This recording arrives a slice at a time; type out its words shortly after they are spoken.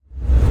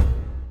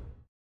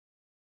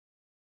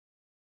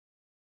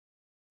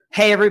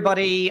Hey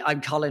everybody,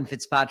 I'm Colin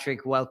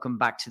Fitzpatrick. Welcome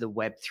back to the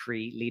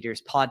Web3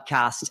 Leaders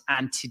Podcast.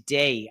 And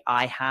today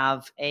I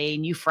have a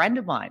new friend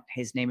of mine.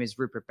 His name is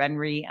Rupert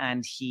Breheny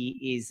and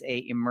he is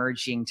an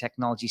emerging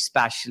technology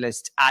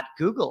specialist at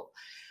Google.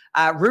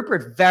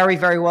 Rupert, very,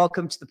 very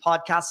welcome to the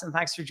podcast and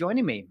thanks for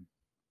joining me.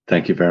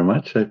 Thank you very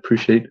much. I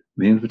appreciate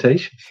the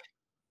invitation.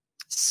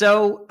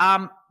 So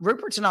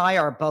Rupert and I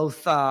are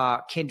both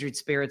kindred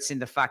spirits in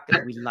the fact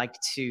that we like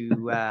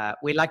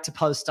to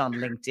post on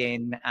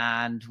LinkedIn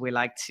and we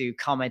like to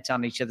comment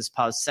on each other's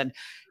posts. And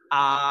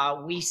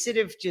we sort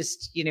of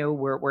just,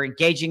 we're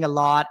engaging a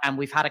lot and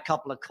we've had a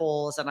couple of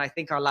calls. And I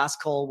think our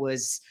last call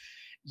was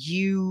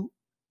you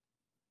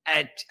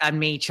and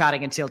me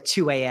chatting until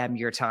 2 a.m.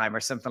 your time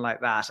or something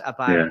like that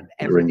about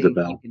everything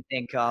you can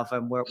think of.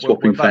 And we're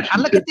both,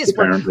 and look at this,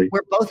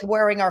 we're both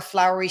wearing our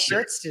flowery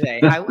shirts today.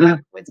 How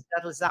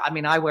coincidental is that? I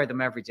mean, I wear them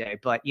every day,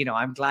 but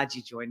I'm glad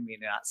you joined me in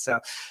that. So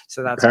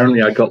that's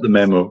apparently I got the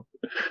memo.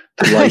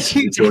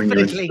 You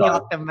definitely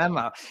got the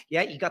memo.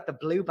 Yeah, you got the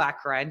blue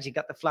background, you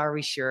got the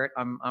flowery shirt.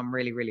 I'm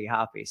really, really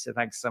happy. So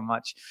thanks so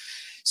much.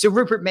 So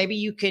Rupert, maybe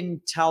you can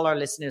tell our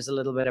listeners a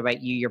little bit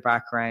about you, your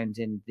background,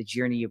 and the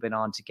journey you've been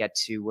on to get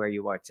to where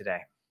you are today.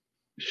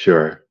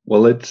 Sure.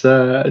 Well, it's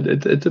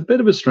a bit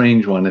of a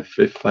strange one.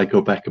 If I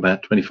go back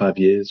about 25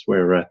 years,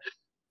 where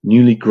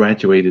newly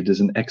graduated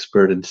as an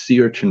expert in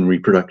sea urchin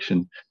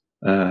reproduction.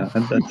 And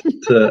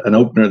that's an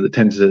opener that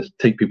tends to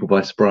take people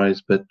by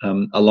surprise. But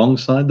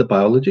alongside the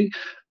biology,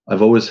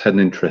 I've always had an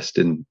interest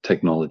in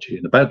technology.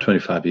 And about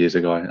 25 years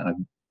ago, I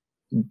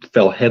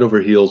fell head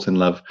over heels in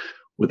love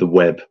with the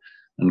web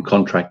and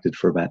contracted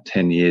for about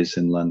 10 years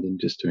in London,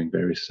 just doing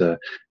various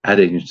ad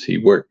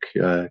agency work,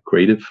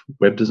 creative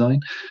web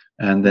design.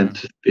 And then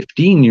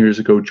 15 years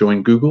ago,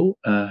 joined Google,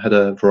 had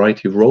a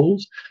variety of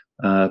roles.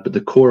 But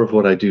the core of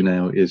what I do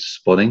now is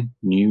spotting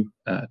new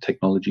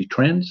technology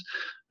trends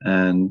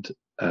and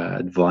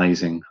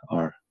advising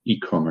our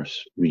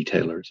e-commerce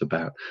retailers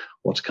about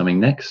what's coming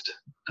next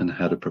and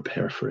how to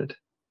prepare for it.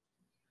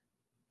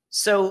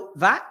 So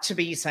that to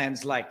me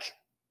sounds like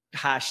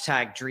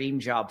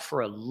 #dream job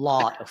for a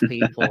lot of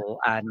people,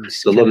 and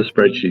a lot of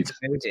spreadsheets.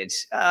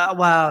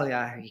 Well,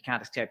 yeah, you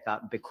can't escape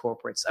that in big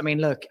corporates. I mean,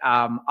 look,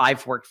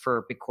 I've worked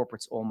for big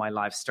corporates all my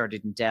life.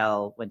 Started in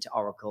Dell, went to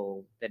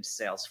Oracle, then to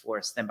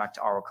Salesforce, then back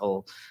to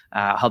Oracle,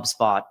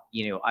 HubSpot.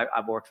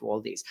 I've worked for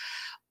all these.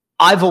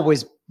 I've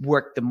always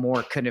worked the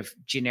more kind of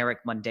generic,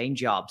 mundane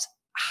jobs.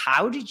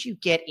 How did you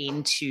get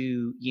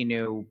into,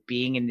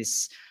 being in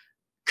this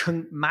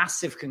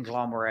massive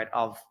conglomerate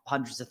of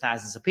hundreds of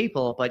thousands of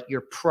people, but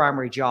your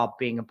primary job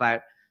being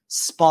about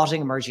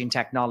spotting emerging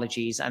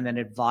technologies and then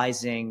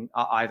advising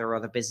either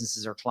other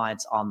businesses or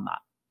clients on that?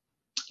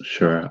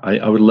 Sure.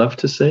 I would love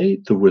to say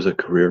there was a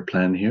career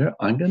plan here.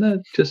 I'm going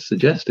to just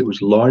suggest it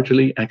was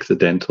largely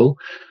accidental.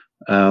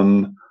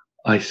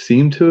 I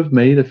seem to have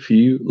made a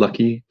few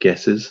lucky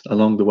guesses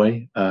along the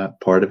way.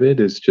 Part of it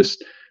is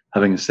just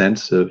having a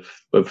sense of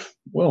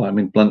well, I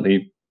mean,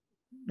 bluntly,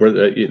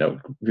 where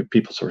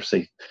people sort of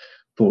say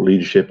thought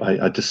leadership.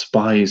 I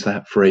despise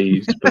that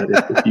phrase, but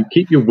if you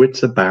keep your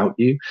wits about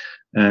you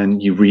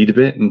and you read a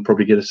bit and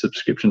probably get a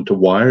subscription to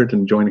Wired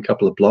and join a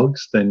couple of blogs,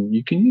 then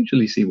you can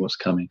usually see what's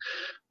coming.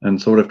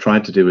 And so what I've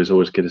tried to do is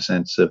always get a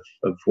sense of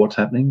what's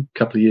happening a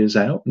couple of years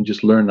out and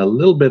just learn a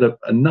little bit of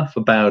enough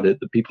about it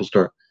that people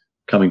start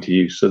coming to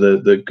you. So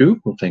the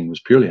Google thing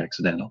was purely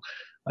accidental.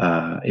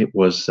 It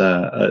was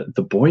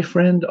the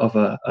boyfriend of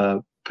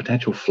a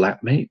potential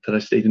flatmate that I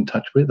stayed in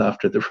touch with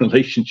after the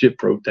relationship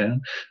broke down.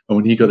 And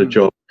when he got a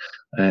job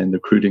in the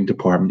recruiting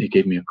department, he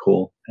gave me a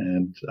call.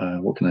 And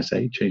what can I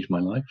say? Changed my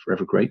life.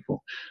 Forever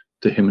grateful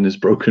to him and his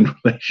broken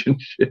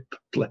relationship.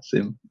 Bless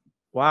him.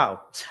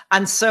 Wow.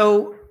 And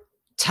so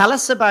tell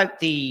us about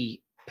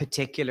the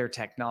particular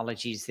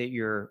technologies that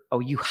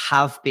you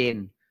have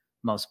been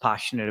most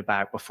passionate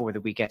about before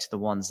that we get to the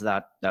ones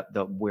that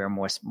we're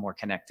more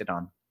connected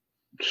on.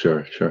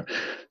 Sure.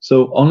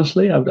 So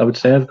honestly, I would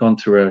say I've gone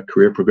through a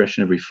career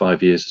progression every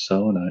 5 years or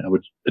so, and I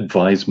would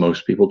advise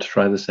most people to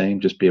try the same.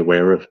 Just be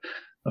aware of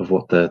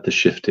what the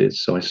shift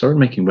is. So I started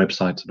making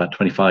websites about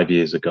 25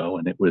 years ago,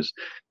 and it was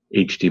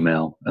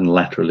HTML and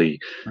laterally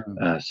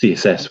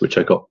CSS, which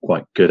I got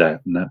quite good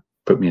at, and that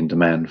put me in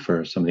demand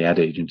for some of the ad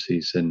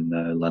agencies in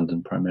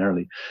London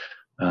primarily.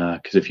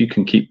 Because if you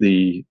can keep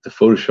the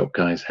Photoshop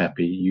guys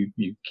happy,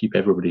 you keep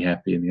everybody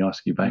happy, and they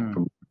ask you back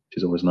from, which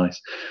is always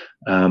nice.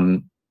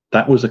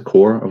 That was a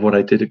core of what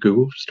I did at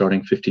Google,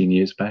 starting 15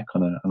 years back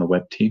on a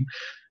web team.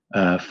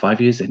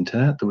 5 years into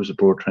that, there was a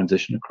broad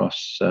transition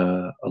across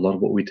a lot of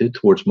what we did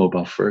towards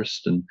mobile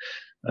first, and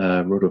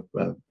wrote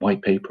a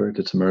white paper,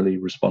 did some early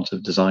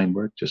responsive design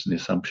work, just in the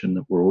assumption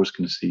that we're always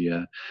going to see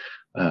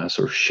a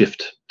sort of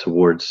shift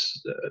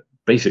towards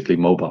basically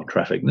mobile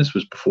traffic. And this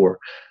was before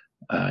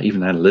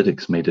even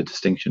analytics made a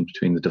distinction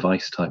between the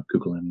device type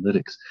Google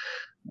Analytics.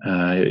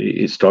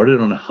 It started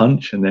on a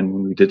hunch, and then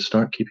when we did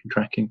start keeping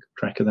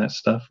track of that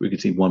stuff, we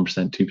could see 1%,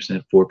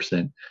 2%,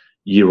 4%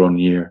 year on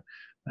year.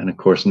 And of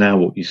course, now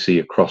what you see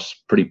across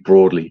pretty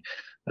broadly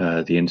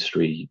the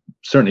industry,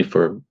 certainly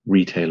for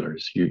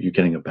retailers, you're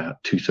getting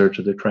about 2/3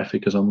 of their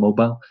traffic is on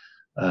mobile,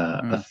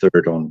 a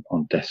third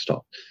on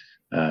desktop.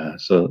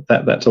 So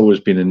that's always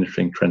been an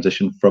interesting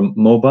transition from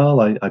mobile.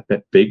 I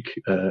bet big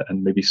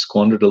and maybe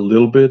squandered a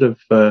little bit of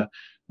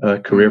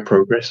career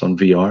progress on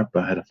VR,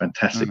 but I had a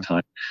fantastic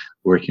time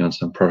working on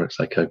some products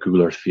like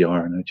Google Earth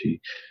VR, and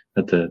actually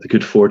had the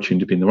good fortune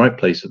to be in the right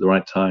place at the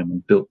right time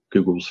and built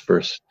Google's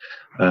first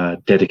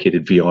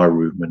dedicated VR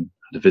room, and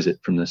had a visit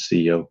from the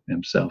CEO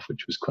himself,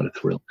 which was quite a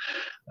thrill.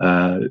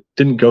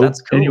 Didn't go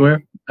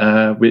anywhere.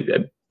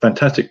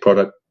 Fantastic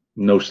product,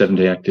 no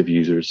 7-day active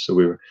users, so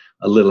we were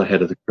a little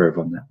ahead of the curve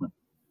on that one.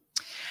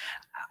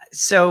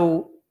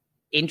 So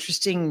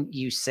interesting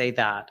you say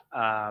that,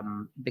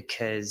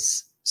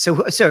 because so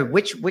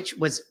which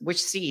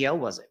CEO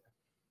was it?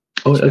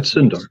 Oh, it's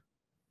Sundar.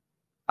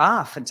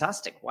 Ah,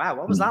 fantastic. Wow,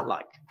 what was that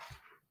like?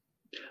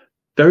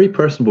 Very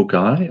personable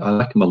guy. I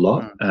like him a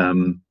lot.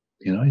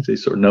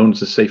 He's sort of known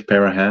as a safe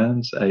pair of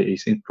hands. He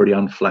seems pretty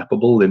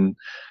unflappable in,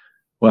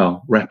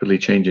 well, rapidly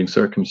changing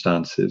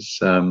circumstances.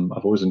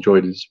 I've always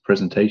enjoyed his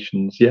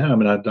presentations. Yeah, I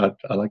mean, I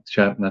like the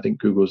chat, and I think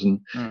Google's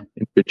in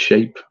good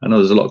shape. I know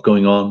there's a lot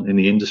going on in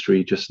the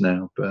industry just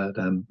now, but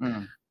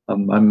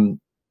I'm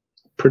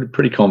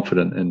pretty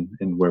confident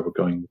in where we're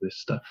going with this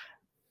stuff.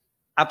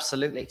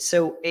 Absolutely.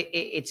 So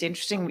it's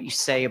interesting what you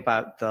say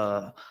about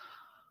the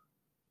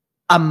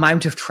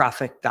amount of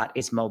traffic that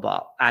is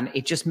mobile, and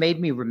it just made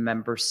me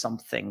remember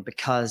something,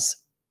 because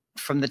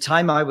from the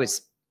time I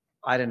was,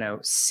 I don't know,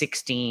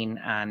 16,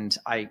 and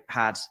I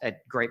had a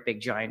great big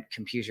giant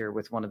computer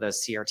with one of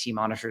those CRT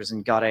monitors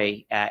and got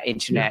a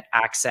internet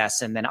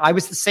access. And then I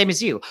was the same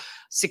as you.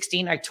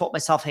 16, I taught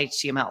myself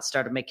HTML,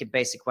 started making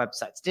basic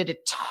websites, did a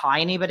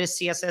tiny bit of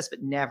CSS,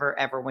 but never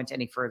ever went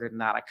any further than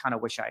that. I kind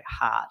of wish I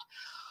had.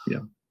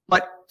 Yeah.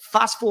 But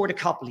fast forward a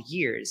couple of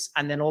years,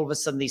 and then all of a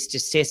sudden these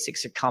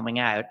statistics are coming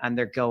out, and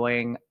they're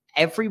going,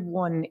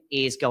 everyone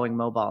is going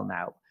mobile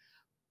now,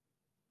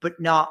 but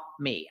not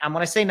me. And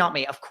when I say not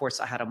me, of course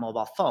I had a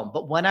mobile phone,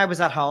 but when I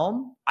was at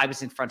home, I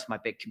was in front of my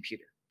big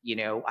computer.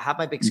 I had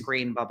my big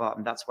screen, blah, blah,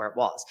 and that's where it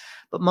was.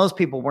 But most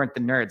people weren't the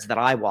nerds that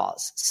I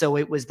was. So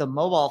it was the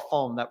mobile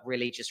phone that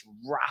really just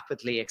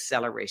rapidly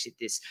accelerated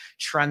this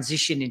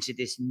transition into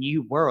this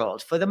new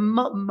world for the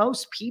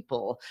most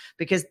people,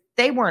 because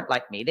they weren't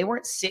like me. They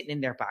weren't sitting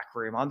in their back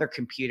room on their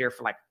computer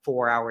for like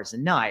 4 hours a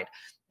night.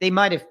 They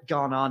might have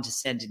gone on to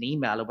send an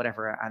email or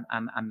whatever,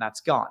 and that's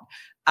gone.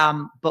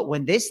 But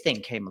when this thing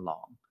came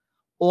along,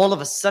 all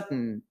of a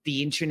sudden,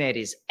 the internet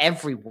is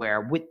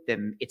everywhere with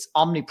them. It's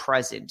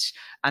omnipresent,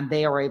 and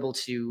they are able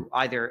to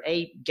either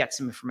A, get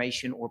some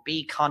information, or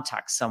B,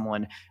 contact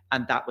someone,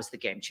 and that was the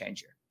game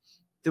changer.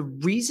 The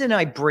reason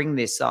I bring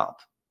this up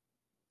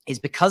is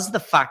because of the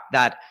fact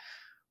that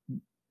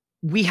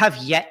we have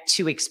yet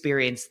to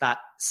experience that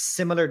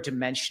similar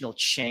dimensional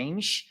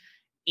change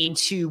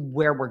into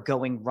where we're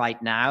going right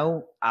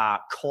now.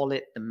 Call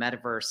it the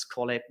metaverse,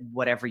 call it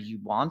whatever you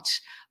want,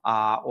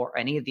 or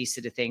any of these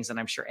sort of things. And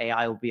I'm sure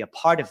AI will be a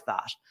part of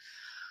that.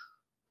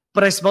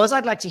 But I suppose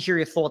I'd like to hear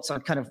your thoughts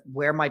on kind of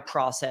where my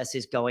process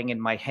is going in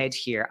my head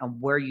here and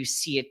where you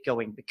see it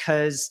going,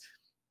 because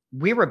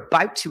we're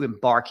about to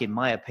embark, in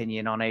my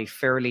opinion, on a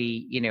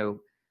fairly,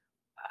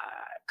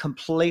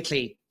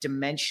 completely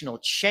dimensional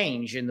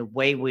change in the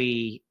way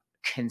we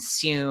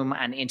consume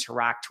and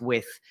interact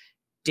with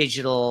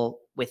digital,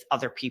 with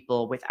other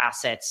people, with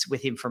assets,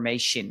 with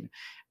information.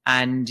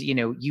 And,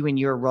 you in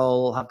your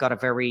role have got a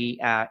very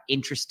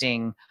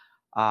interesting,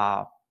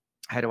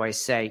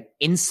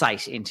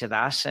 insight into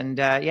that. And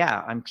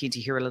I'm keen to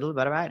hear a little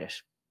bit about it.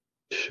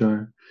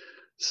 Sure.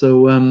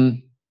 So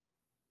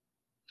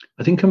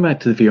I think coming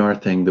back to the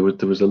VR thing, there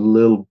was a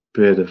little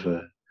bit of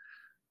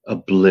a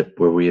blip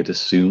where we had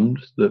assumed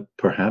that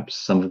perhaps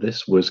some of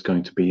this was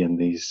going to be in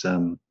these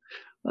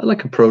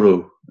like a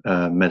proto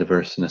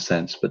metaverse in a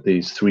sense, but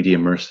these 3D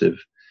immersive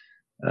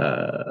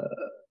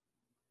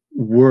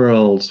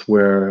worlds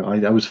where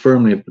I was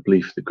firmly of the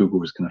belief that Google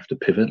was going to have to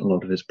pivot a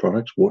lot of its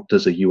products. What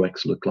does a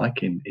UX look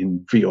like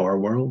in VR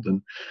world?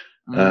 And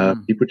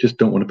people just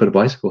don't want to put a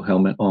bicycle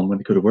helmet on when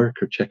they go to work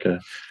or check a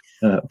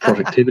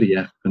productivity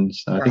app. And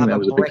so I think that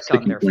was a big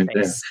sticking point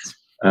there.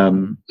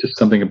 Just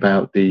something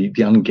about the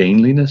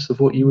ungainliness of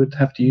what you would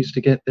have to use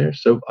to get there.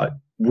 So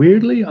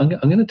weirdly, I'm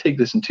going to take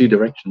this in two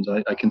directions.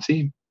 I can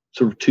see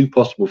sort of two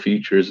possible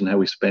futures and how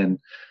we spend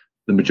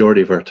the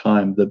majority of our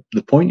time.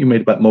 The point you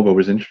made about mobile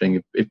was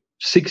interesting. If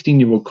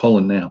 16-year-old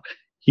Colin now,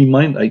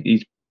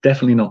 he's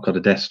definitely not got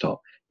a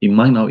desktop. He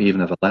might not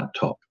even have a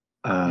laptop.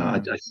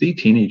 I see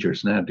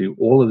teenagers now do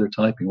all of their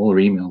typing, all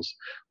their emails,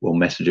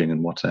 messaging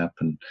and WhatsApp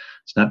and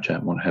Snapchat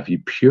and what have you,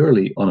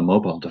 purely on a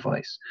mobile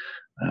device.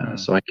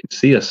 So I can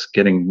see us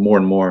getting more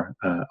and more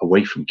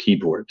away from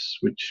keyboards,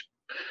 which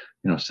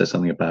says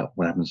something about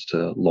what happens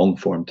to long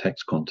form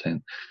text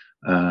content.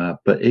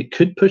 But it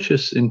could push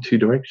us in two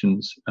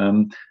directions.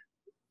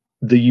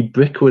 The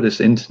ubiquitous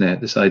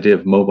internet, this idea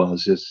of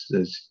mobiles,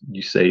 as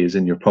you say, is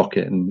in your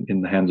pocket and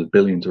in the hands of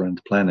billions around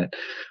the planet.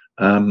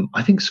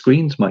 I think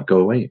screens might go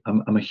away.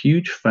 I'm a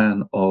huge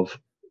fan of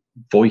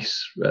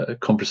voice,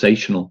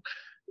 conversational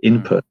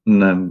input.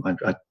 And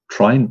I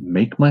try and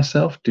make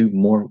myself do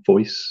more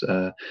voice,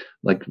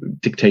 like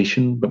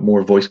dictation, but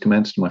more voice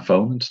commands to my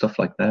phone and stuff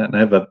like that. And I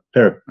have a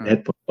pair of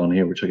headphones on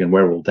here, which I can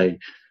wear all day.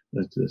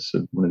 It's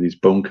one of these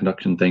bone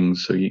conduction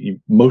things. So you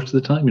most of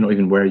the time, you're not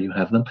even aware you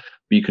have them, but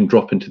you can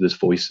drop into this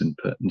voice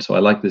input. And so I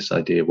like this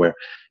idea where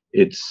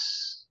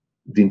it's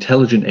the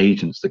intelligent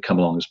agents that come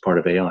along as part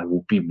of AI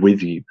will be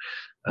with you.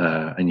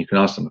 And you can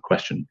ask them a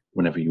question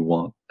whenever you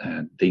want.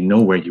 And they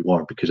know where you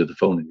are because of the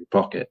phone in your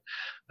pocket.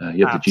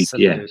 You have the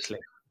GPS.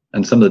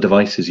 And some of the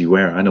devices you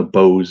wear. I know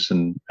Bose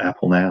and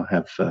Apple now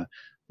have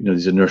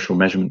these inertial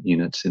measurement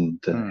units in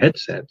the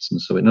headsets. And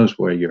so it knows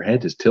where your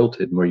head is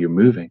tilted and where you're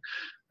moving.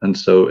 And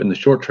so in the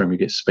short term, you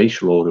get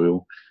spatial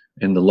audio.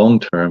 In the long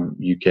term,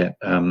 you get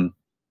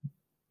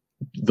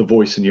the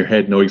voice in your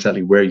head know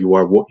exactly where you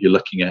are, what you're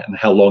looking at, and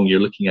how long you're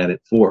looking at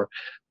it for,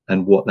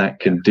 and what that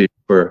can do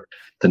for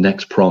the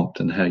next prompt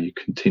and how you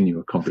continue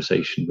a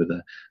conversation with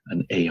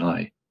an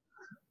AI.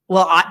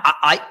 Well,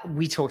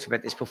 we talked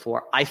about this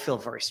before. I feel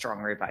very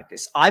strongly about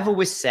this. I've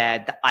always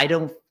said that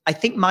I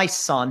think my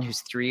son, who's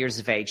 3 years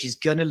of age, is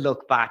going to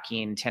look back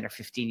in 10 or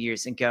 15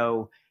 years and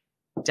go,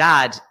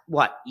 Dad,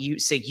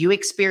 you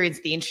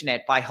experienced the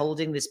internet by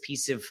holding this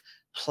piece of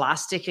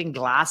plastic and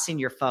glass in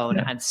your phone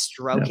and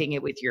stroking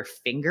it with your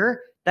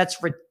finger?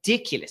 That's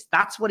ridiculous.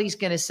 That's what he's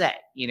going to say,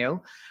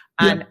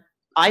 And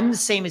I'm the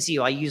same as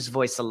you. I use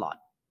voice a lot.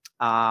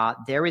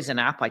 There is an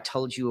app, I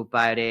told you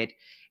about it.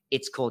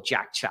 It's called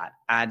Jack Chat,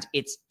 and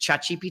it's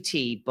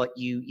ChatGPT, but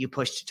you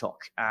push to talk,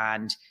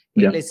 and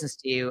it listens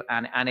to you,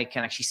 and it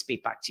can actually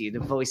speak back to you. The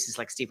voice is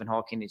like Stephen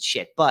Hawking. It's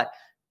shit, but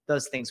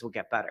those things will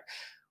get better.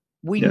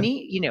 We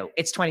need,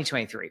 it's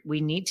 2023.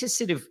 We need to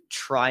sort of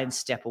try and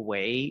step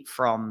away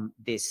from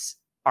this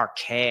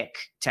archaic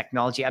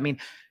technology. I mean,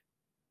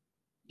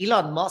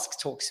 Elon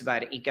Musk talks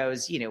about it. He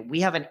goes,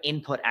 we have an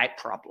input-out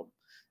problem.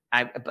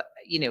 But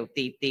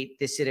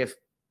the sort of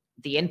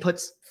the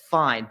input's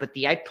fine, but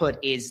the output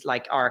is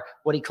like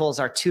what he calls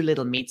our two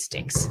little meat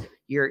sticks.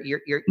 You're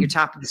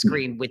tapping the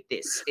screen with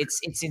this. It's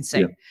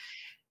insane. Yeah.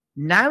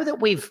 Now that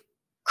we've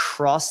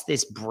crossed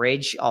this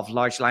bridge of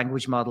large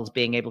language models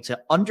being able to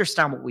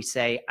understand what we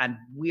say, and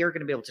we're going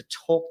to be able to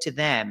talk to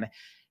them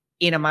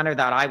in a manner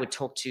that I would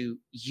talk to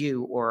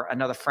you or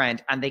another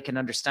friend, and they can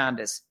understand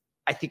us,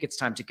 I think it's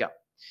time to go.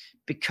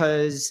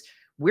 Because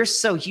we're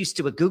so used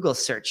to a Google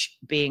search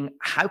being,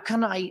 how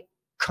can I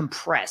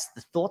compress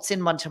the thoughts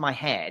into my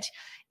head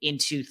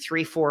into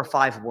 3, 4, or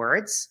 5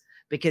 words?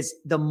 Because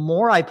the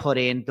more I put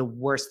in, the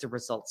worse the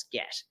results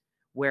get.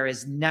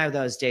 Whereas now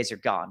those days are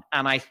gone.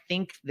 And I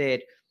think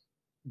that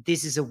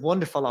this is a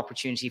wonderful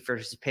opportunity for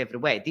us to pivot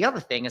away. The other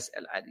thing is,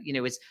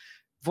 is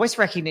voice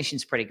recognition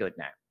is pretty good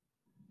now.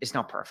 It's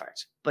not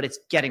perfect, but it's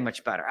getting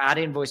much better. Add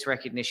in voice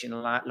recognition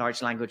and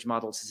large language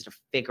models to sort of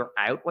figure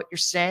out what you're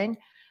saying.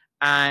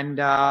 And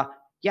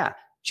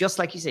just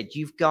like you said,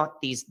 you've got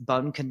these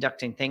bone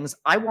conducting things.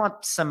 I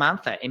want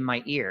Samantha in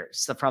my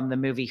ears from the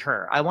movie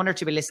Her. I want her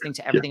to be listening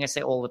to everything I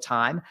say all the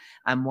time.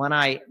 And when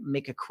I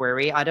make a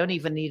query, I don't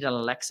even need an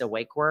Alexa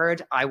wake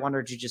word. I want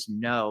her to just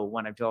know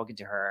when I'm talking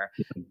to her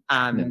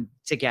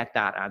to get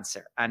that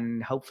answer.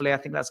 And hopefully I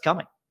think that's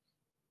coming.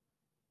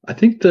 I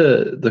think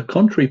the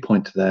contrary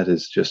point to that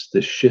is just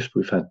this shift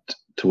we've had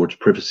towards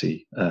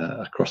privacy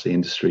across the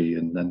industry,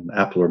 and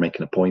Apple are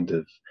making a point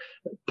of,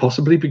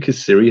 possibly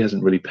because Siri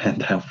hasn't really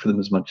panned out for them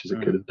as much as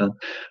it could have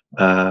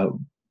done.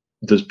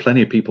 There's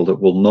plenty of people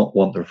that will not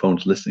want their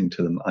phones listening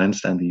to them. I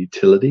understand the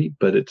utility,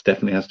 but it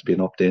definitely has to be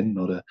an opt-in,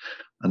 not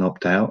an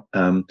opt-out.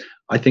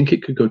 I think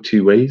it could go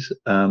 2 ways.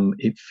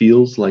 It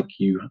feels like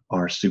you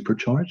are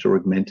supercharged or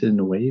augmented in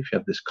a way if you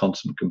have this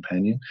constant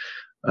companion.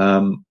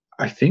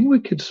 I think we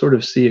could sort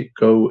of see it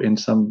go in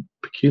some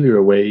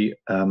peculiar way.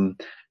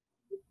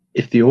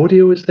 If the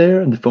audio is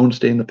there and the phones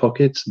stay in the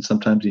pockets, and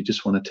sometimes you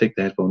just want to take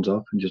the headphones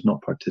off and just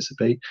not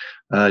participate.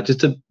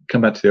 Just to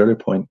come back to the earlier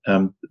point,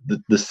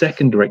 the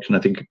second direction I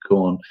think it could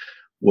go on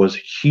was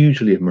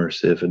hugely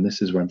immersive. And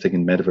this is where I'm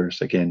thinking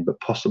metaverse again, but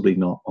possibly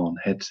not on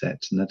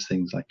headsets. And that's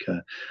things like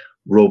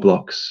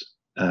Roblox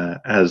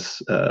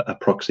as a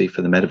proxy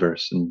for the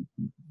metaverse, and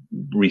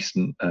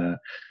recent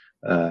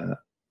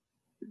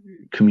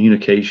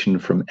communication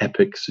from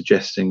Epic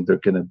suggesting they're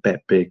going to bet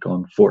big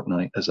on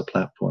Fortnite as a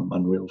platform,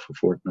 Unreal for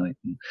Fortnite,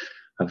 and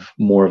have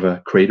more of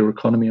a creator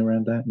economy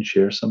around that and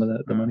share some of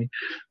the money.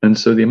 And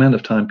so the amount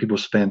of time people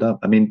spend up,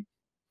 I mean,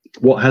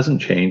 what hasn't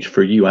changed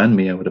for you and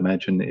me, I would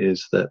imagine,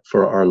 is that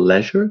for our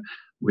leisure,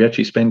 we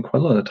actually spend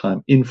quite a lot of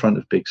time in front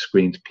of big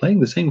screens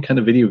playing the same kind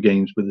of video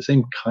games with the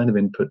same kind of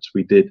inputs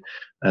we did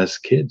as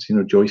kids,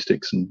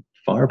 joysticks and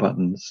fire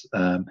buttons.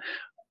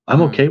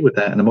 I'm okay with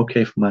that, and I'm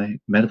okay if my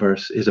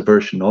metaverse is a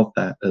version of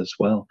that as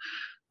well.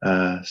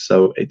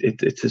 So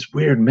it's this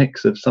weird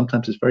mix of,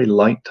 sometimes it's very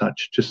light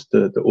touch, just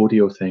the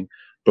audio thing,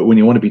 but when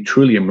you want to be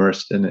truly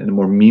immersed in a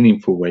more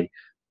meaningful way,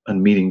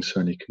 and meetings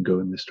certainly can go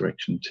in this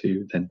direction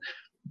too, then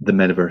the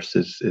metaverse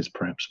is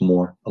perhaps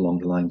more along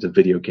the lines of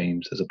video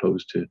games as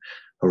opposed to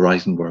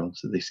Horizon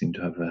Worlds, that they seem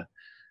to have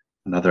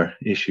another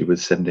issue with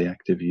 7-day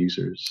active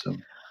users. So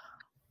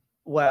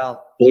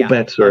Well, All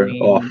bets are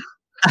off.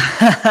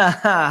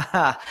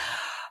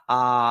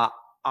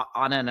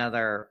 On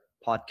another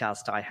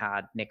podcast, I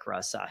had Nick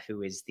Rosa,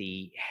 who is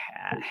the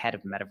head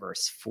of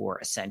metaverse for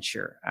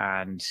Accenture,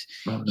 and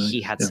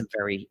he had some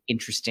very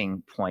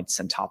interesting points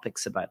and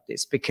topics about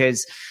this,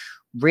 because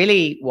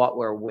really what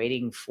we're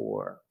waiting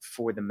for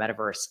the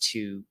metaverse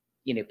to,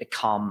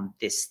 become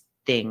this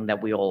thing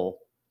that we all,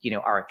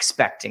 are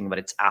expecting, but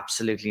it's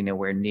absolutely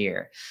nowhere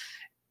near,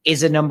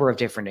 is a number of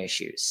different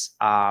issues.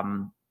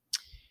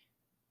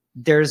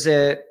 There's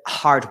a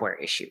hardware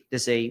issue.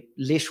 There's a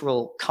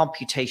literal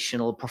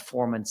computational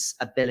performance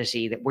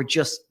ability that we're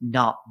just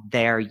not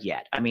there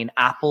yet. I mean,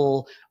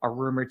 Apple are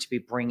rumored to be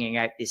bringing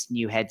out this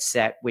new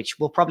headset, which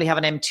will probably have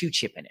an M2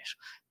 chip in it.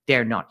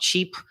 They're not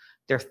cheap.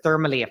 They're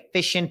thermally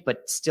efficient,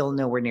 but still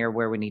nowhere near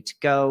where we need to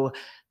go.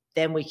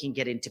 Then we can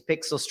get into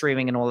pixel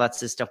streaming and all that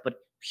sort of stuff, but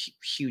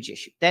huge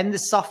issue. Then the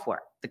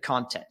software, the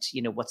content,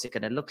 what's it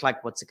going to look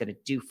like? What's it going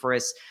to do for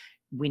us?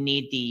 We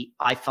need the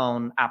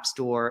iPhone App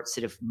Store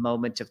sort of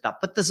moment of that.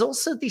 But there's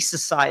also the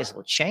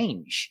societal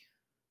change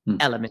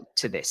element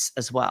to this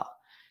as well.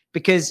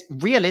 Because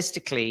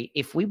realistically,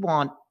 if we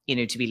want,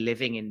 to be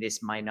living in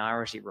this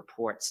Minority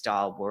Report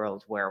style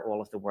world where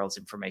all of the world's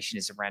information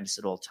is around us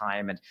at all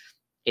time, and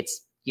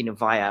it's,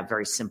 via a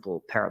very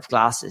simple pair of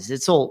glasses,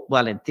 it's all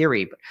well in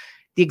theory. But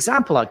the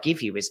example I'll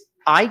give you is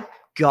I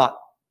got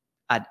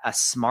a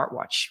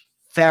smartwatch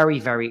very,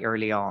 very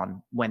early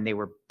on when they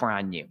were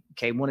brand new.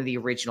 Okay. One of the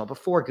original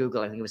before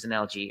Google, I think it was an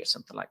LG or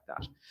something like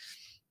that.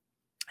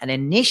 And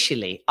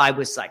initially I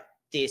was like,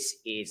 this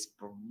is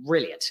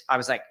brilliant. I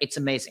was like, it's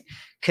amazing,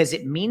 because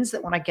it means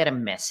that when I get a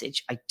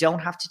message, I don't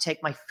have to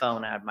take my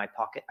phone out of my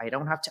pocket. I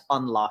don't have to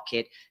unlock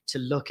it to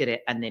look at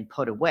it and then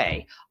put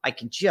away. I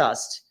can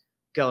just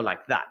go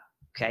like that.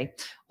 Okay.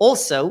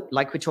 Also,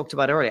 like we talked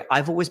about earlier,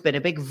 I've always been a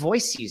big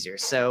voice user.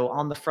 So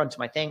on the front of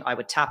my thing, I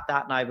would tap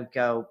that and I would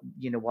go,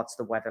 what's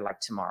the weather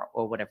like tomorrow,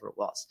 or whatever it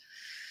was.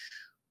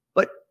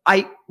 But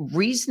I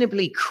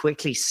reasonably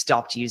quickly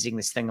stopped using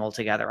this thing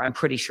altogether. I'm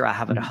pretty sure I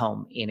have it at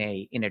home in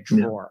a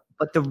drawer. Yeah.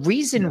 But the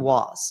reason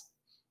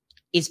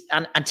is,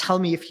 and tell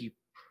me if you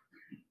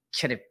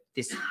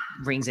this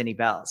rings any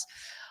bells.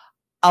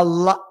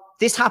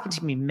 This happened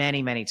to me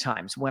many, many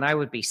times when I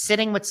would be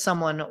sitting with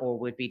someone or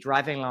would be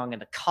driving along in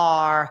the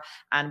car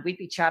and we'd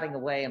be chatting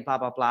away and blah,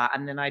 blah, blah.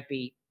 And then I'd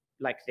be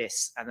like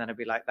this, and then I'd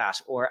be like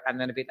that, and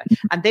then I'd be that.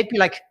 And they'd be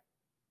like,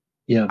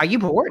 are you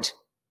bored?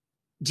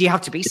 Do you have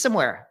to be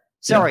somewhere?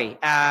 Sorry.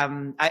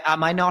 Am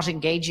I not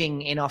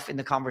engaging enough in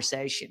the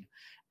conversation?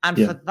 And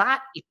for that,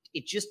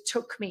 it just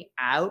took me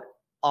out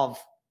of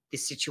the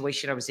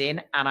situation I was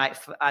in,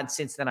 and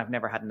since then I've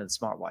never had another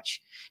smartwatch.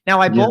 Now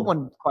I bought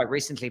one quite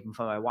recently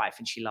for my wife,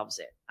 and she loves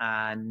it.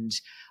 And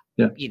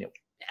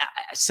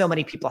so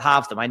many people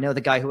have them. I know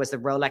the guy who has the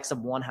Rolex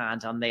on one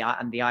hand and the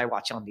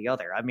iWatch on the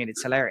other. I mean,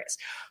 it's hilarious.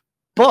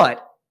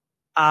 But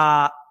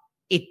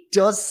it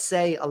does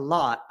say a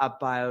lot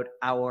about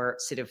our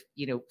sort of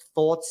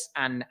thoughts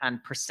and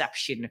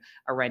perception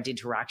around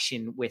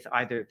interaction with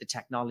either the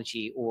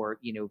technology or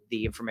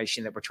the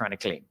information that we're trying to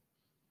glean.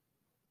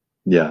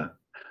 Yeah.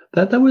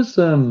 That was,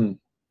 I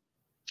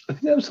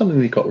think that was something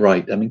they got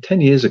right. I mean,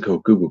 10 years ago,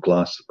 Google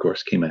Glass, of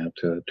course, came out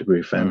to a degree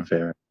of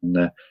fanfare. And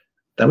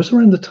that was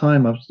around the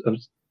time I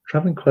was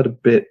traveling quite a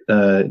bit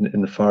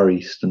in the Far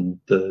East. And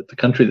the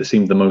country that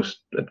seemed the most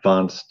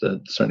advanced,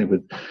 certainly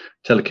with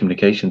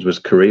telecommunications, was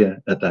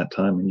Korea at that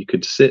time. And you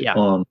could sit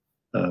on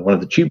one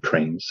of the tube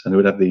trains, and they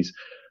would have these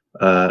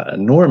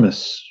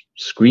enormous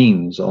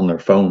screens on their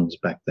phones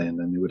back then.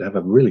 And they would have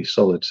a really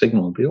solid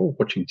signal and be all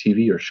watching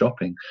TV or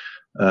shopping.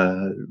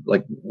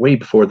 Like way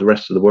before the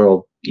rest of the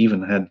world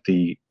even had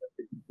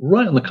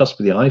right on the cusp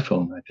of the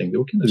iPhone. I think they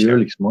were kind of the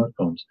early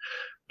smartphones,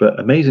 but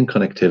amazing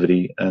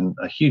connectivity and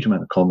a huge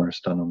amount of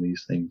commerce done on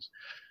these things.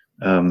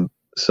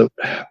 So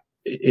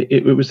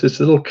it was this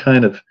little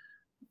kind of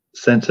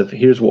sense of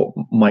here's what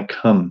might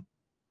come,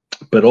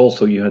 but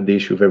also you had the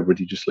issue of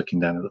everybody just looking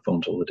down at the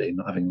phones all the day,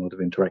 not having a lot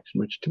of interaction,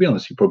 which, to be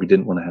honest, you probably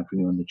didn't want to have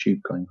when you were on the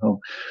tube going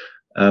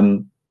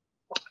home.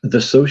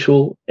 The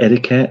social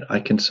etiquette,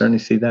 I can certainly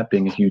see that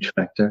being a huge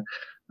factor.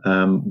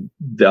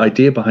 The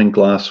idea behind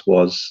Glass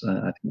was,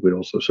 I think we'd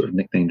also sort of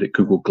nicknamed it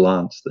Google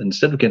Glance, that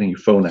instead of getting your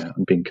phone out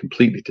and being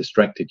completely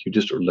distracted, you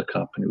just sort of look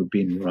up and it would be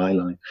in your eye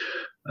line.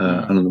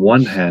 And on the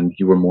one hand,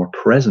 you were more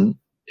present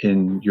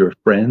in your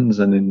friends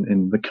and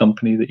in the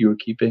company that you were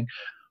keeping.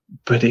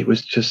 But it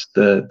was just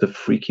the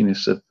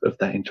freakiness of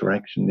that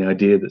interaction, the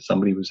idea that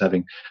somebody was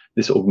having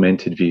this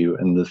augmented view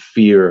and the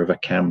fear of a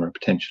camera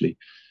potentially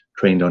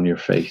trained on your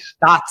face.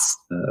 That's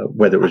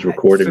whether it was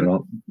recording or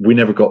not. We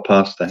never got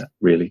past that,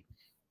 really.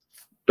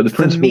 But the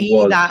principle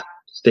was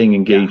staying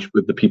engaged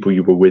with the people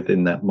you were with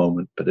in that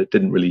moment, but it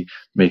didn't really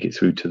make it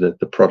through to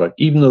the product.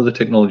 Even though the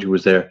technology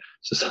was there,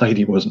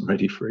 society wasn't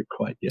ready for it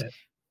quite yet.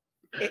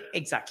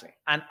 Exactly.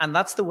 And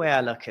that's the way I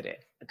look at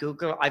it.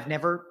 Google, I've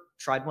never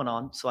tried one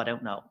on, so I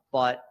don't know.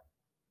 But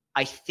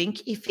I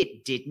think if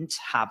it didn't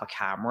have a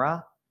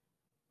camera,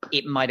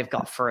 it might have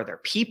got further.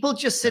 People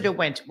just sort of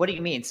went, what do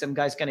you mean? Some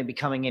guy's going to be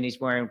coming in, he's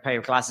wearing a pair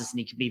of glasses and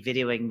he can be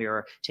videoing me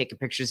or taking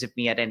pictures of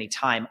me at any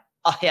time.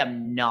 I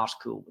am not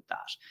cool with that.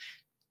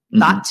 Mm-hmm.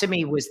 That to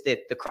me was the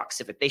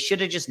crux of it. They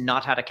should have just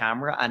not had a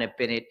camera and have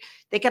been it.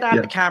 They could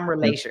add the camera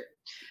later.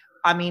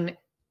 I mean,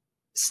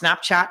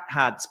 Snapchat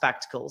had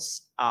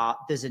spectacles.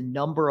 There's a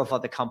number of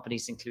other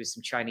companies, including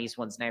some Chinese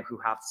ones now, who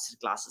have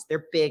glasses.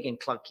 They're big and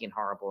clunky and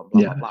horrible and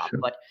blah, blah,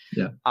 blah.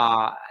 Sure.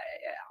 But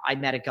I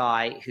met a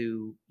guy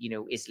who,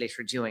 is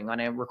literally doing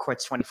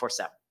records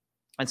 24/7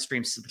 and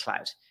streams to the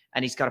cloud.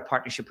 And he's got a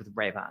partnership with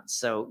Ray-Ban.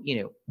 So,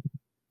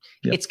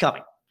 it's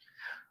coming.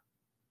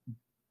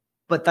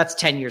 But that's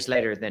 10 years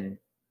later than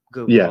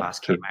Google Glass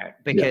came out,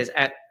 because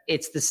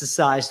it's the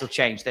societal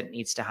change that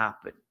needs to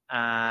happen.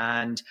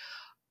 And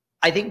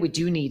I think we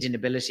do need an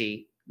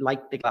ability,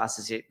 like the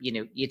glasses,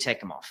 you take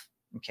them off.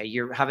 Okay,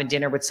 you're having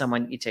dinner with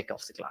someone, you take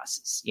off the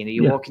glasses.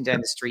 You're walking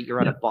down the street,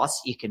 you're on a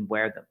bus, you can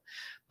wear them.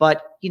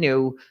 But,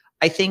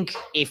 I think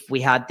if we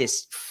had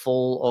this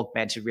full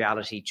augmented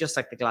reality, just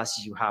like the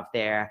glasses you have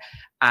there,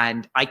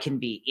 and I can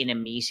be in a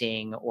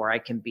meeting or I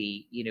can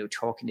be,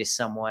 talking to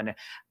someone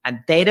and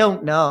they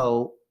don't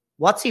know,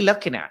 what's he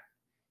looking at?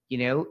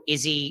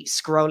 Is he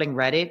scrolling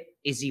Reddit?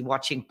 Is he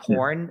watching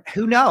porn?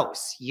 Who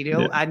knows?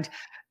 And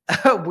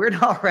we're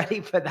not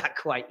ready for that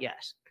quite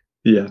yet.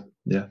 Yeah.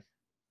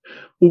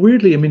 Well,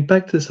 weirdly, I mean,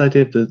 back to this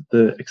idea of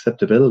the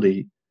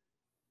acceptability.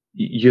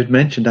 You'd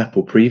mentioned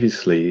Apple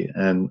previously,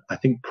 and I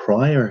think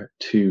prior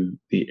to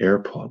the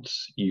AirPods,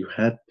 you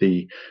had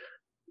the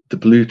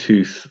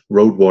Bluetooth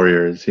road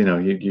warriors.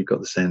 You got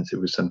the sense it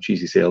was some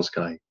cheesy sales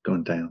guy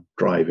going down,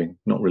 driving,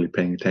 not really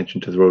paying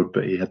attention to the road,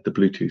 but he had the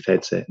Bluetooth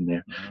headset in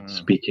there,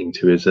 speaking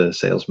to his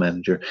sales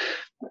manager.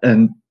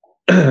 And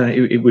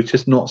it was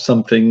just not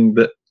something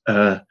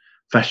that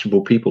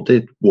fashionable people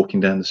did walking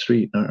down the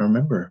street. I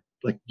remember,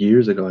 like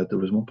years ago, there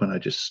was one point I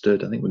just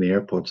stood, I think when the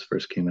AirPods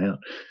first came out,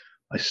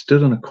 I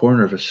stood on a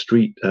corner of a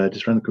street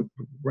just around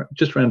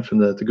from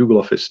the Google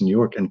office in New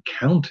York and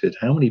counted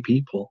how many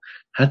people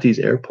had these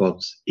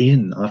AirPods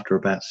in after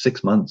about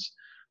 6 months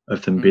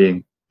of them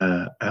being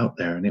out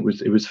there. And it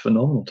was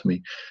phenomenal to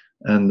me.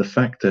 And the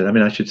fact that, I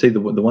mean, I should say the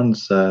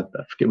ones, I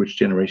forget which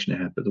generation it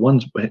had, but the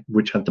ones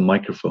which had the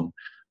microphone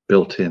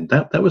built in,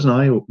 that was an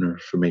eye-opener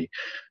for me.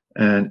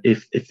 And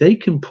if they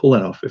can pull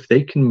it off, if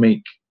they can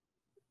make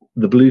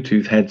the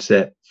Bluetooth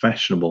headset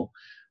fashionable,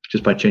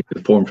 just by changing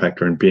the form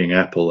factor and being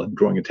Apple and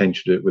drawing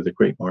attention to it with the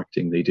great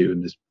marketing they do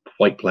and this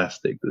white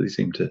plastic that they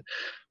seem to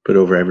put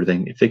over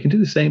everything. If they can do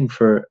the same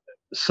for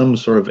some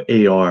sort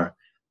of AR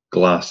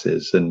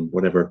glasses and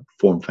whatever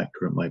form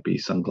factor it might be,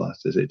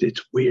 sunglasses,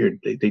 it's weird.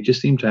 They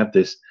just seem to have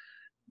this,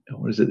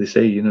 what is it they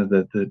say,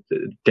 the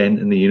dent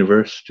in the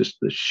universe, just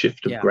the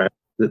shift of gravity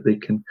that they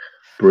can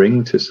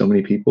bring to so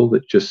many people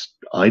that just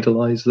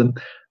idolize them.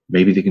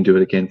 Maybe they can do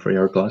it again for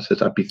AR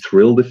glasses. I'd be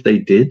thrilled if they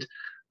did.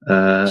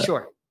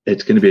 Sure.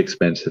 It's going to be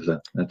expensive,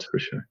 that's for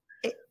sure.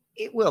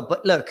 It will.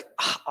 But look,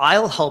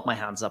 I'll hold my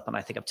hands up, and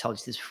I think I've told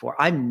you this before.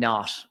 I'm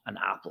not an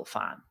Apple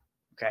fan,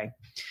 okay?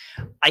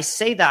 I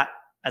say that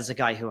as a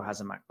guy who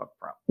has a MacBook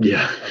Pro.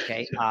 Yeah.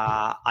 Okay.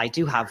 I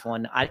do have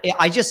one.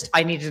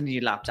 I needed a new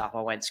laptop.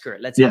 I went, screw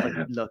it. Let's have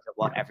a look at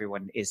what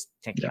everyone is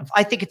thinking of.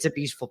 I think it's a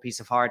beautiful piece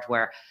of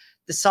hardware.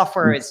 The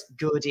software is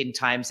good in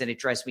times, and it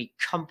drives me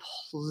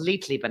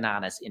completely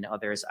bananas in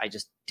others. I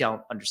just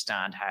don't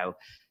understand how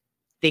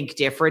think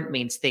different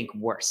means think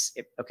worse.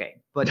 Okay,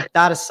 but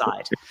that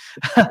aside,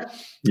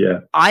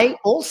 I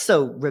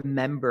also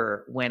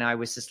remember when I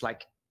was just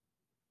like,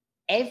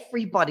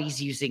 everybody's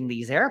using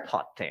these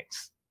AirPod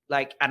things,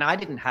 and I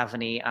didn't have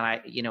any,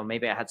 and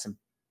maybe I had some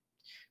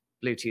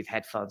Bluetooth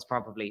headphones,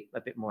 probably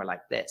a bit more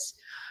like this.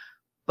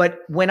 But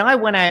when I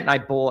went out and I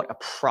bought a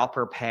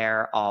proper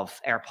pair of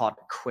AirPod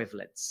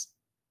equivalents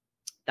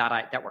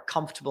that were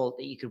comfortable,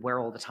 that you could wear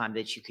all the time,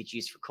 that you could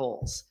use for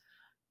calls,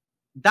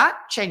 that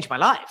changed my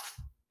life.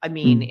 I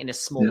mean, in a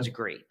small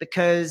degree,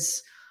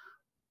 because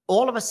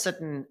all of a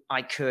sudden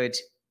I could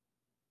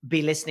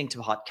be listening to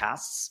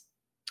podcasts.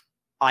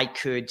 I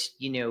could,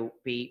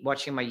 be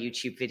watching my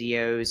YouTube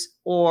videos,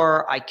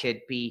 or I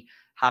could be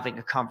having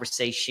a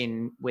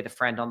conversation with a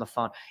friend on the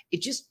phone.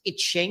 It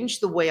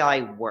changed the way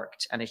I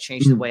worked, and it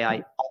changed the way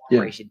I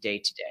operated day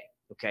to day.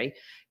 Okay.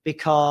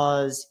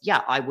 Because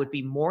I would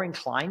be more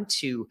inclined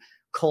to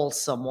call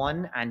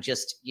someone and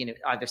just,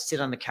 either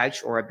sit on the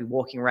couch, or I'd be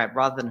walking around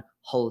rather than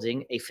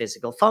holding a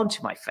physical phone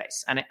to my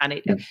face. And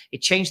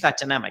it changed that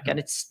dynamic, and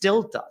it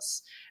still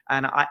does.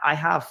 And I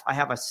have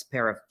a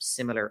pair of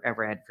similar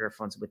Everhead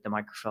earphones with the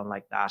microphone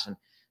like that. And,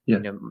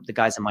 the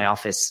guys in my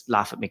office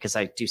laugh at me because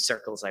I do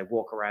circles. I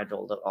walk around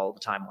all the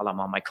time while I'm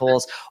on my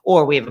calls,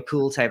 or we have a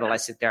pool table. I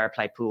sit there, I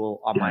play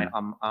pool on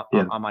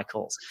my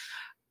calls.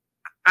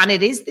 And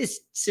it is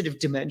this sort of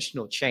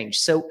dimensional change.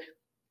 So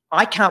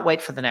I can't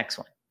wait for the next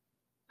one.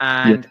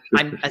 And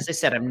as I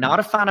said, I'm not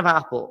a fan of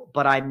Apple,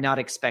 but I'm not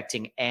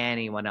expecting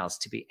anyone else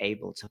to be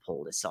able to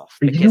pull this off.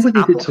 Because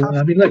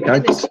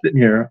I'm sitting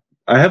here,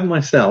 I have them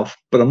myself,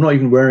 but I'm not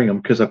even wearing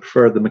them because I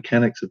prefer the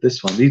mechanics of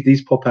this one.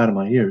 These pop out of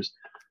my ears.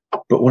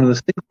 But one of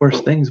the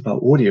worst things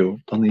about audio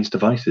on these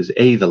devices,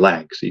 A, the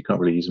lag, so you can't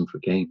really use them for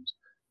games,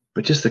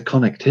 but just the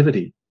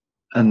connectivity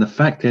and the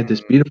fact they had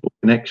this beautiful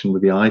connection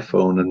with the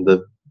iPhone and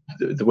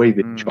the way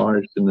they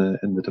charged in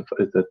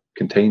the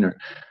container,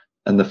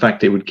 and the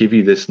fact it would give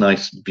you this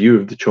nice view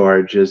of the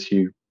charge as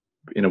you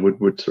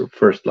would sort of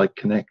first like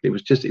connect. It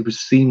was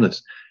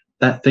seamless.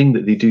 That thing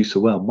that they do so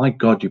well. My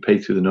God, you pay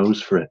through the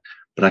nose for it.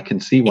 But I can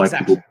see why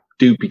people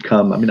do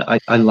become. I mean,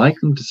 I like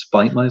them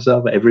despite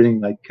myself.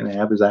 Everything I can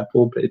have is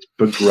Apple, but it's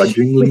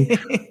begrudgingly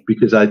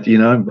because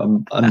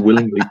I'm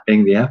unwillingly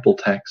paying the Apple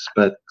tax.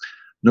 But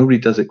nobody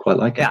does it quite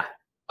like it.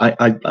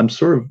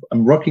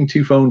 I'm rocking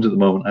two phones at the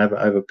moment. I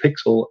have a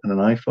Pixel and an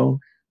iPhone.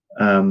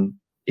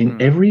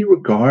 In every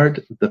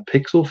regard, the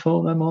Pixel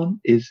phone I'm on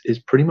is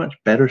pretty much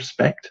better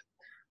spec'd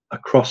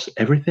across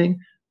everything.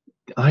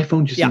 The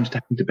iPhone just seems to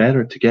hang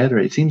together.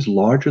 It seems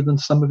larger than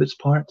some of its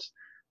parts,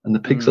 and the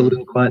Pixel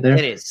isn't quite there.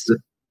 It is.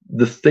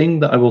 The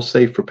thing that I will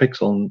say for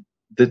Pixel, and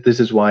this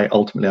is why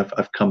ultimately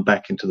I've come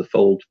back into the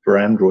fold for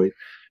Android,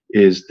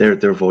 is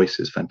their voice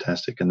is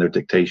fantastic and their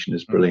dictation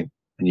is brilliant,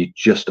 and you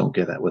just don't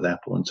get that with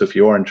Apple. And so if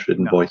you are interested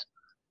in voice,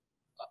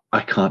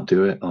 I can't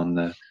do it on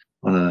an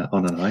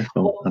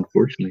iPhone,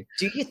 unfortunately.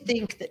 Do you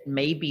think that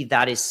maybe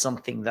that is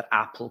something that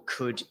Apple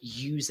could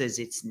use as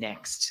its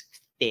next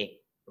thing?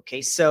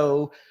 Okay,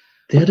 so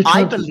they had a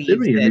chance with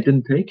Siri and they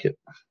didn't take it.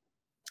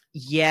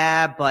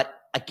 Yeah, but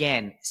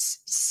again,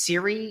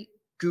 Siri,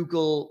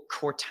 Google,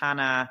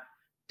 Cortana,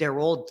 they're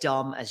all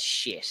dumb as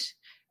shit.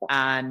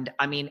 And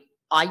I mean,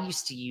 I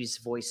used to use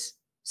voice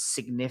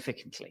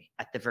significantly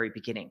at the very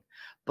beginning,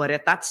 but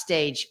at that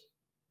stage,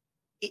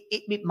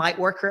 it might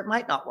work or it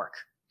might not work.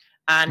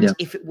 And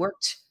if it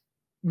worked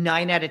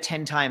 9 out of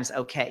 10 times,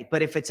 okay.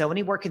 But if it's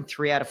only working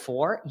 3 out of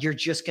 4, you're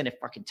just going to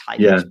fucking type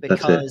it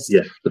because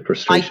the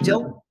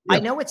frustration. I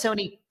know it's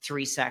only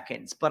 3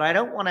 seconds, but I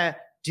don't want to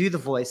do the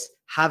voice,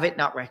 have it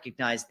not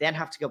recognized, then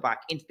have to go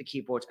back into the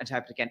keyboard and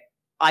type it again.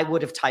 I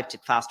would have typed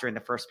it faster in the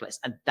first place,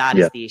 and that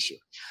is the issue.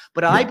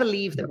 But I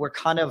believe that we're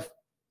kind of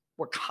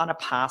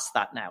past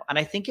that now. And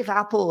I think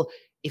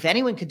if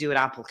anyone can do it,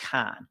 Apple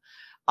can.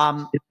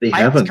 I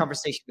had this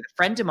conversation with a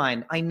friend of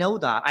mine. I know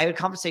that. I had a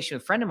conversation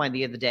with a friend of mine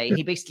the other day.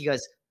 He basically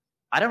goes,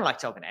 I don't like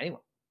talking to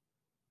anyone.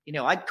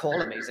 I'd call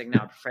him. He's like,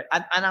 no,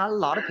 and a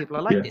lot of people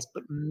are like this,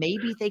 but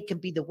maybe they can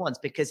be the ones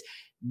because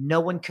no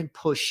one can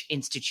push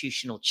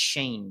institutional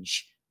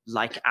change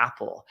like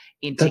Apple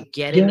into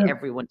getting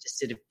everyone to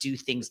sort of do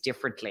things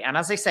differently. And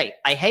as I say,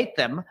 I hate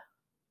them,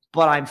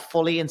 but I'm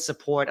fully in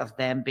support of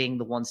them being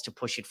the ones to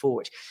push it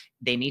forward.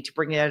 They need to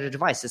bring it out a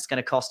device. It's going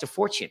to cost a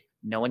fortune.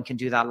 No one can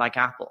do that like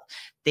Apple.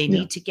 They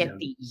need to get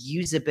the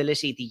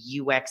usability, the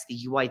UX,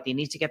 the UI. They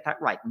need to get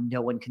that right.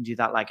 No one can do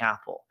that like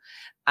Apple.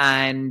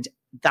 And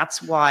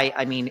that's why,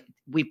 I mean,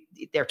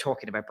 they're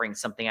talking about bringing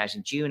something out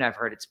in June. I've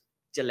heard it's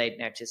delayed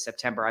now to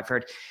September. I've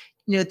heard,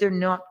 they're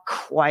not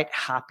quite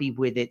happy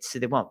with it. So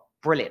they won't.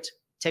 Brilliant.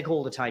 Take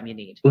all the time you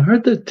need. Well, I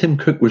heard that Tim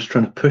Cook was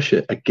trying to push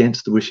it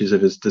against the wishes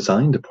of his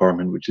design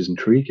department, which is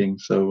intriguing.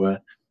 So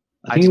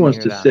I think he wants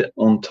to sit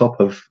on top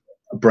of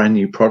a brand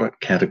new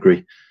product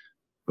category.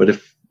 But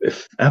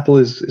if Apple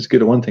is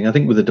good at one thing, I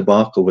think with the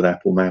debacle with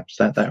Apple Maps,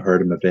 that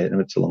hurt him a bit.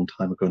 And it's a long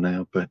time ago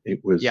now, but it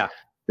was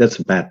that's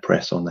some bad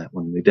press on that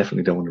one. They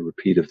definitely don't want a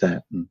repeat of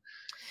that. And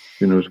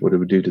who knows what it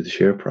would do to the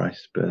share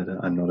price, but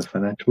I'm not a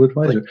financial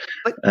advisor.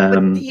 But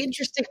the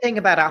interesting thing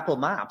about Apple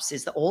Maps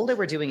is that all they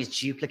were doing is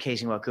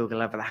duplicating what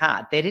Google ever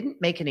had. They didn't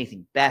make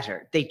anything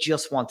better. They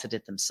just wanted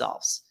it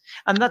themselves.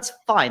 And that's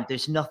fine.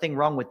 There's nothing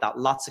wrong with that.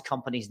 Lots of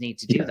companies need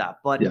to do that.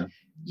 But,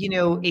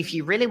 if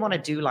you really want to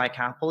do like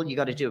Apple, you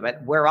got to do it.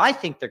 Where I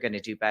think they're going to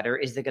do better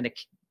is they're going to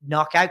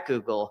knock out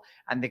Google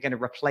and they're going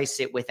to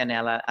replace it with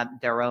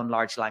their own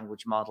large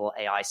language model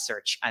AI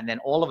search. And then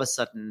all of a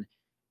sudden,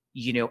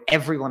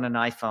 everyone on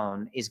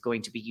iPhone is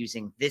going to be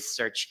using this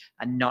search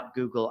and not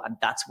Google. And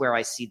that's where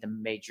I see the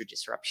major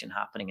disruption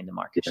happening in the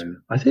market. Yeah.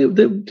 I think,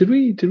 did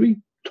we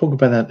talk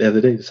about that the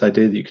other day? This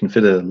idea that you can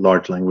fit a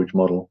large language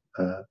model,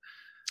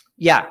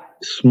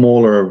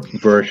 smaller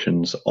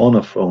versions on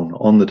a phone,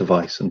 on the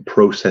device, and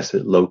process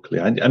it locally.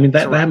 I mean,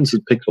 that happens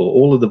with Pixel.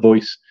 All of the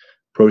voice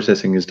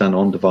processing is done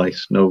on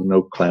device,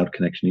 no cloud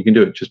connection. You can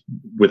do it just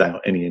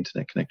without any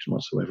internet connection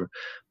whatsoever.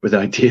 But the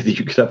idea that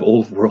you could have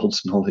all of the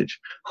world's knowledge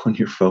on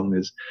your phone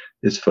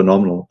is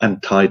phenomenal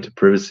and tied to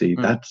privacy.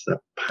 That's a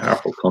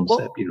powerful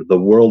concept. Well, the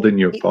world in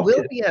your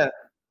pocket.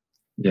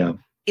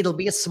 It'll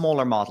be a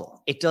smaller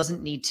model. It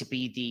doesn't need to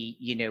be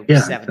the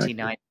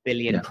 79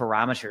 billion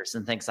parameters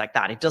and things like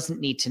that. It doesn't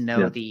need to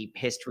know the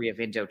history of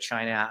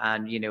Indochina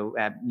and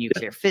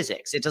nuclear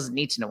physics. It doesn't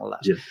need to know all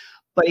that.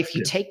 But if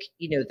you take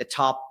the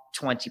top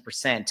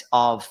 20%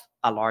 of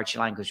a large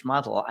language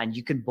model and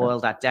you can boil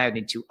that down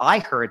into, I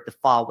heard the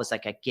file was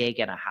like 1.5 gigs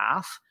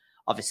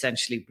of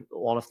essentially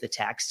all of the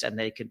text, and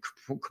they can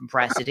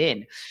compress it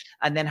in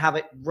and then have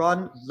it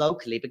run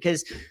locally.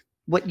 Because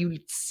what you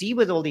see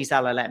with all these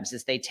LLMs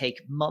is they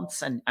take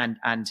months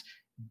and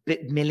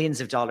millions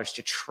of dollars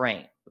to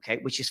train, okay,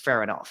 which is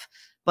fair enough.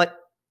 But,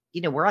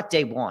 we're at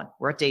day 1,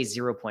 we're at day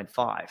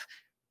 0.5.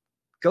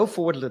 go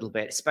forward a little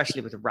bit,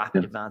 especially with the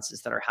rapid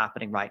advances that are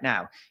happening right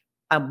now.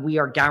 And we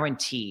are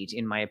guaranteed,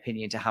 in my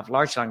opinion, to have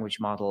large language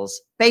models,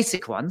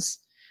 basic ones,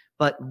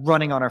 but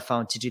running on our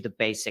phone to do the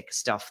basic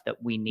stuff that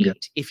we need.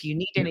 If you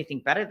need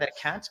anything better that it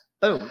can't,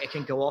 boom, it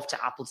can go off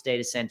to Apple's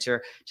data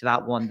center, to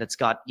that one that's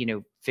got,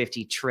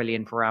 50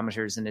 trillion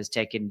parameters and has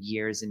taken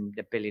years and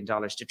 $1 billion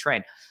to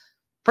train.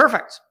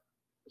 Perfect.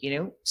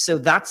 So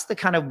that's the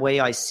kind of way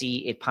I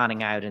see it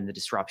panning out in the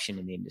disruption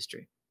in the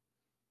industry.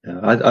 Yeah,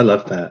 I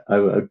love that. I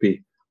would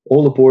be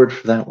all aboard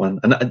for that one.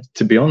 And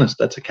to be honest,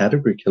 that's a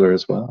category killer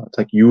as well. It's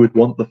like you would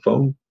want the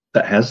phone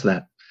that has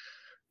that.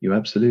 You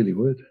absolutely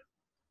would.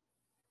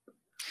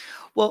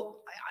 Well,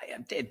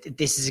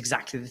 this is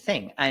exactly the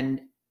thing.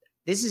 And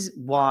this is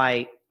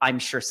why I'm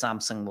sure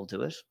Samsung will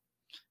do it.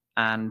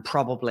 And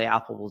probably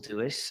Apple will do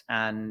it.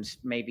 And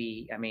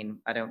maybe,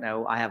 I don't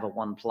know. I have a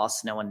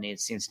OnePlus. No one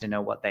seems to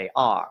know what they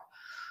are.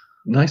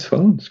 Nice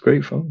phones.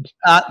 Great phones.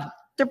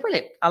 They're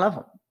brilliant. I love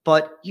them.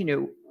 But,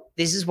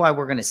 this is why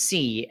we're going to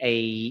see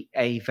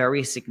a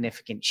very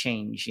significant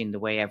change in the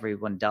way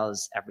everyone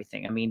does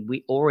everything.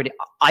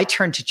 I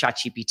turn to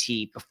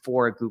ChatGPT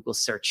before a Google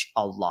search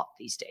a lot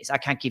these days. I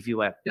can't give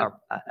you a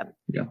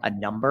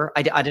number.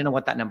 I don't know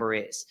what that number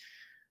is.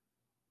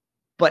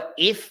 But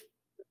if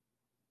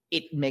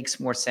it makes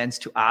more sense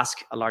to ask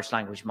a large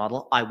language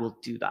model, I will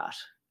do that.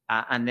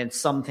 And then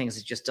some things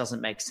it just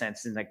doesn't make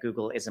sense, and that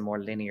Google is a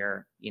more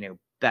linear,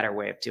 better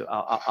way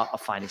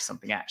of finding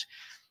something out.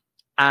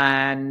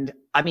 And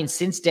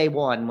since day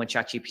one, when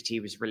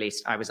ChatGPT was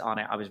released, I was on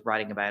it. I was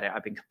writing about it.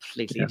 I've been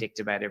completely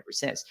addicted about it ever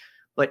since.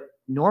 But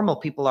normal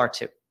people are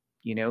too.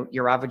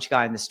 Your average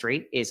guy in the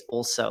street is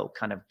also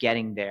kind of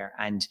getting there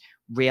and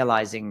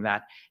realizing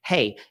that,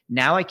 hey,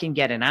 now I can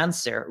get an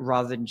answer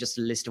rather than just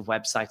a list of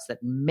websites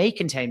that may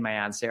contain my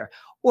answer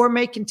or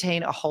may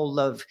contain a whole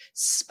lot of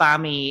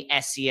spammy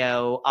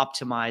SEO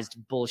optimized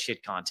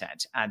bullshit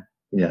content. And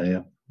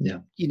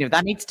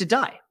that needs to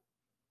die.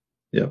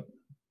 Yeah.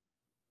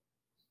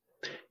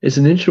 It's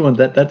an interesting one.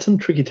 That's some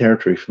tricky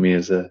territory for me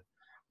as a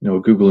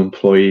Google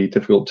employee.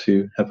 Difficult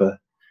to have an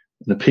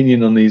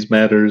opinion on these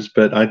matters,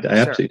 but I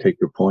absolutely take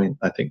your point.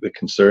 I think the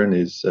concern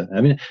is,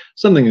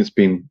 something that's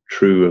been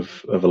true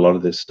of a lot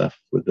of this stuff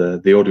with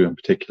the audio in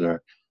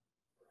particular.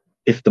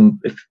 If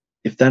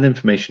that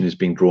information is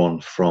being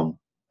drawn from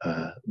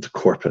the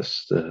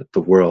corpus,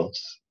 the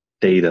world's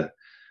data,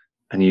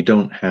 and you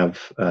don't have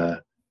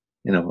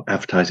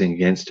advertising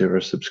against it or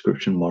a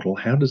subscription model,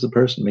 how does the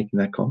person making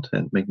that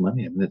content make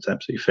money? It's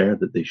absolutely fair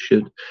that they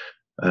should.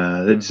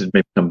 This is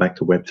maybe come back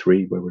to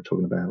Web3, where we're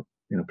talking about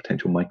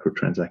potential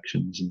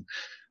microtransactions.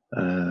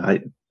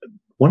 And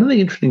one of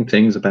the interesting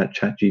things about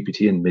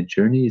ChatGPT and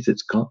Midjourney is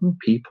it's gotten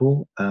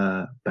people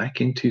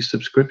back into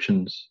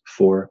subscriptions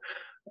for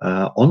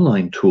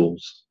online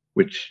tools,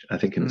 which I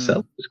think in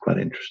itself is quite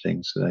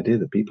interesting. So the idea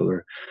that people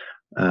are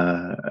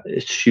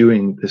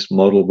eschewing this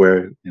model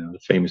where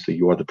famously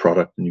you are the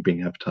product and you're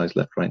being advertised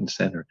left, right, and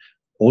center.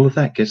 All of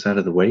that gets out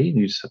of the way, and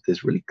you just have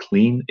this really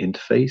clean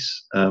interface.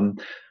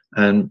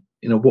 And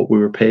what we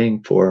were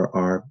paying for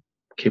our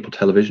cable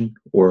television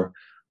or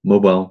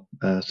mobile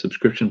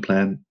subscription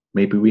plan,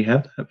 maybe we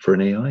have that for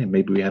an AI, and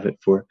maybe we have it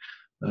for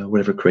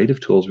whatever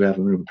creative tools we have.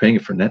 And we were paying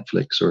it for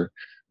Netflix or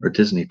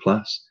Disney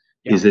Plus.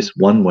 Yeah. Is this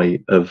one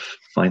way of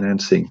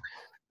financing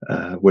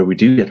where we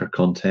do get our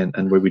content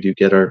and where we do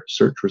get our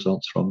search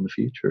results from in the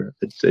future?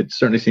 It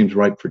certainly seems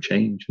ripe for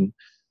change, and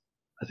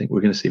I think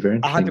we're going to see very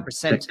interesting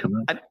 100%.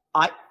 Come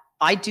out.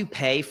 I do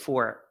pay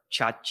for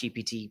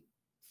ChatGPT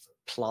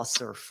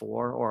Plus or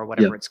 4 or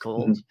whatever it's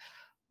called,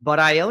 but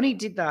I only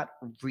did that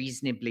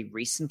reasonably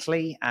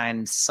recently.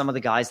 And some of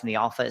the guys in the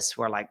office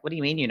were like, "What do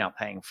you mean you're not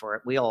paying for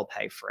it? We all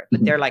pay for it."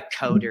 But they're like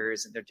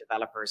coders and they're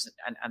developers,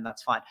 and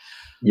that's fine.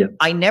 Yeah,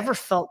 I never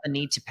felt the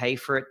need to pay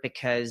for it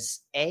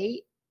because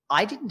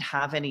I didn't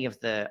have any of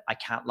the I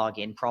can't log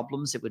in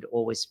problems. It would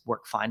always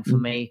work fine for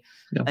me.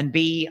 Yeah. And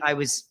B, I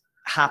was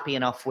happy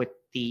enough with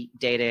the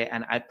data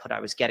and output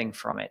I was getting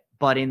from it.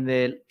 But in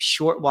the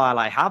short while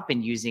I have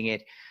been using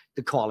it,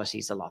 the quality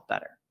is a lot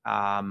better.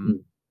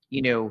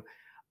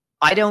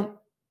 I don't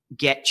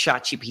get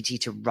ChatGPT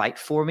to write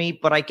for me,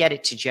 but I get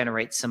it to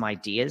generate some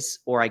ideas,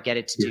 or I get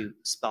it to do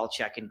spell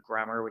check and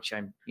grammar, which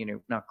I'm,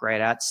 not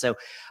great at. So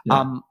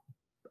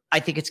I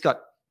think it's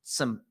got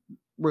some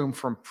room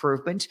for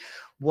improvement.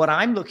 What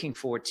I'm looking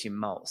forward to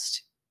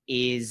most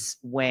is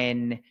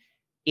when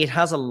it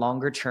has a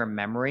longer term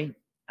memory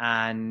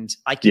and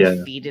I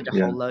can feed it a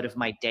whole load of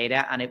my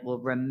data and it will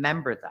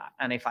remember that.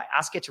 And if I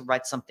ask it to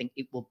write something,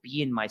 it will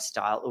be in my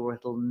style, or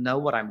it'll know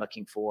what I'm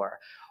looking for.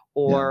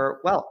 Or,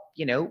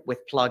 with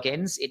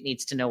plugins, it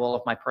needs to know all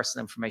of my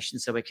personal information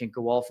so it can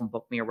go off and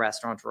book me a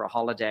restaurant or a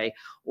holiday,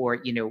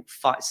 or,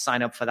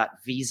 sign up for that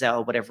visa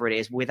or whatever it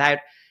is.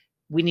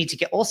 We need to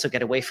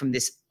get away from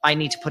this. I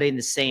need to put in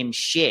the same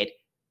shit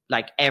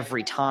like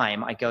every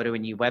time I go to a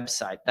new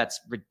website. That's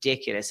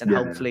ridiculous. And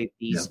hopefully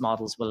these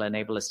models will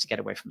enable us to get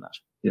away from that.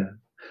 Yeah.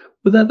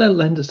 Well, that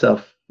lends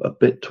itself a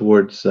bit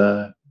towards,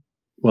 who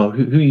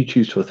you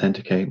choose to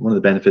authenticate. One of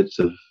the benefits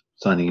of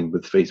signing in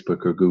with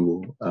Facebook or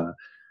Google,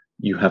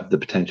 you have the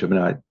potential. I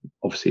mean, I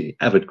obviously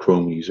avid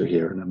Chrome user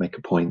here, and I make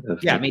a point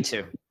of me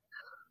too.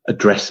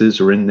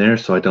 Addresses are in there,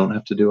 so I don't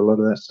have to do a lot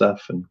of that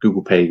stuff. And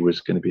Google Pay was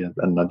going to be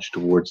a nudge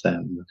towards that.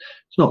 And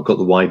it's not got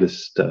the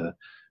widest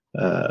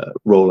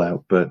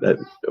rollout, but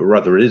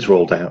rather it is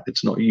rolled out.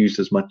 It's not used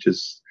as much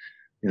as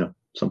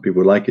some people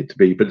would like it to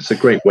be, but it's a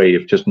great way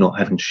of just not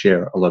having to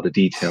share a lot of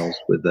details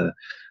with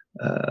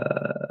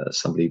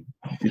somebody,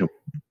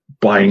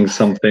 buying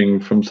something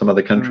from some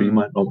other country. You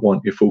might not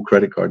want your full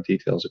credit card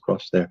details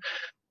across there.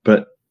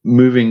 But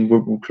we're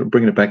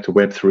bringing it back to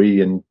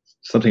Web3, and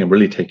something I'm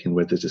really taking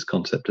with is this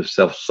concept of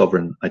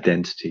self-sovereign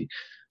identity,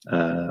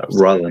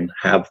 rather than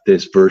have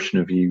this version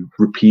of you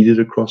repeated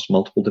across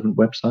multiple different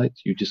websites.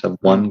 You just have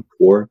one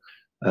core,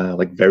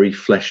 very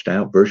fleshed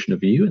out version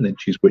of you, and then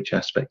choose which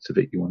aspects of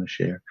it you want to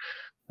share.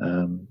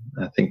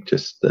 I think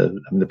just the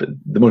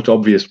most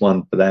obvious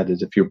one for that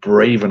is if you're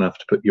brave enough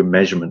to put your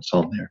measurements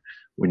on there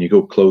when you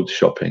go clothes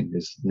shopping,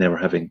 is never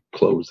having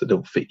clothes that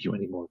don't fit you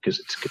anymore, because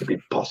it's going to be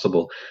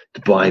impossible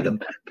to buy them,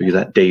 because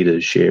that data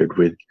is shared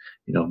with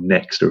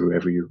Next or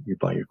whoever you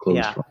buy your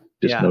clothes from.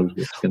 Just knows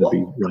what's going to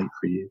be right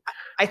for you.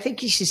 I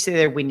think you should say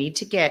there we need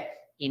to get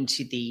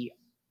into the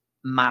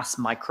mass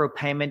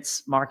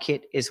micropayments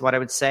market, is what I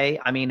would say.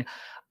 I mean,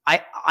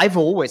 I've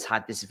always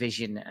had this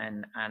vision,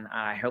 and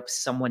I hope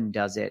someone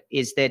does it,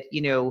 is that,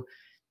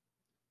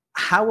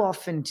 how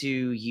often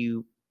do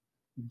you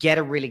get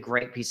a really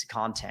great piece of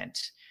content,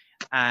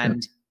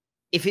 and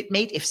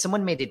if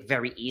someone made it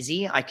very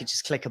easy, I could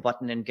just click a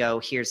button and go,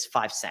 here's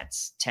 5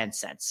 cents, 10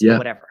 cents,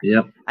 whatever.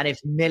 Yeah. And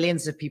if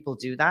millions of people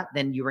do that,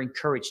 then you're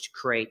encouraged to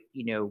create,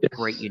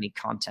 great, unique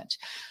content.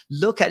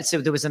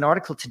 So there was an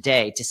article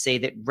today to say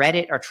that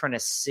Reddit are trying to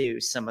sue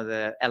some of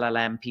the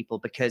LLM people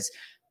because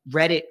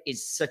Reddit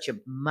is such a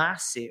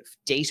massive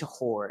data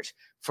hoard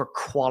for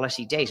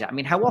quality data. I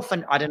mean, how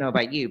often, I don't know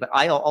about you, but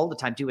I all the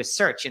time do a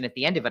search, and at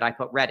the end of it, I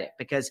put Reddit,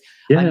 because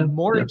I'm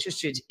more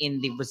interested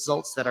in the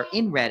results that are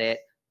in Reddit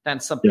than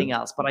something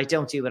else. But I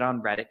don't do it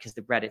on Reddit because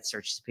the Reddit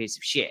search is a piece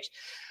of shit.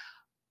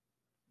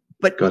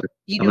 But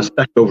I'm a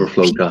Stack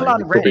Overflow guy.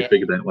 On Reddit,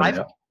 figure that one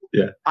out.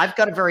 Yeah, I've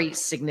got a very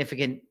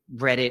significant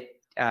Reddit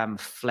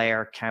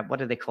Flare account. What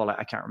do they call it?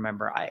 I can't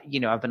remember.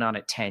 I've been on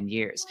it 10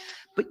 years.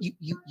 But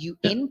you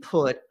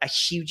input a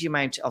huge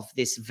amount of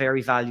this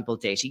very valuable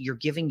data. You're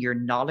giving your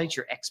knowledge,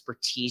 your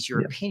expertise,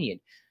 your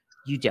opinion.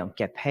 You don't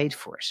get paid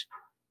for it.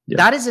 Yeah.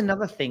 That is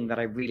another thing that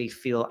I really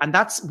feel, and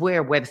that's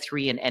where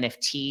Web3 and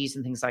NFTs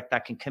and things like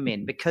that can come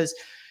in, because,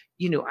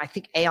 I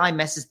think AI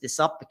messes this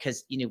up,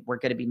 because, we're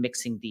going to be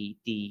mixing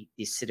the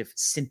sort of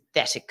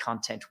synthetic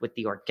content with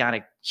the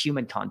organic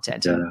human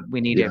content, and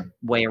we need a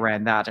way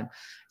around that. And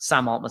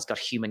Sam Altman's got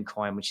Human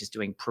Coin, which is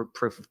doing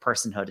proof of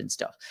personhood and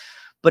stuff.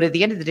 But at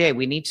the end of the day,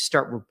 we need to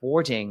start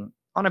rewarding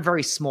on a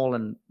very small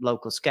and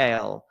local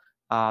scale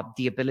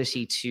the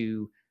ability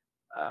to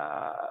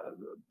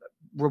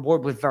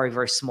reward with very,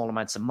 very small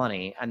amounts of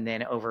money, and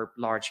then over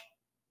large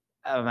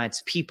amounts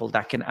of people,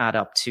 that can add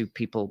up to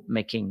people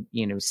making,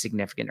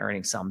 significant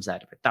earning sums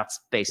out of it. That's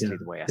basically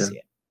the way I see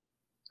it.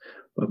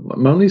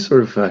 My only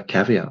sort of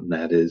caveat on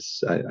that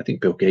is I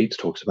think Bill Gates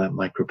talks about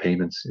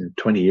micropayments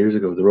 20 years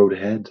ago, the road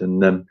ahead,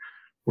 and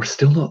we're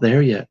still not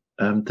there yet.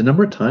 The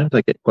number of times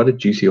I get quite a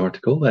juicy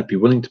article I'd be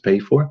willing to pay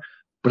for,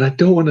 but I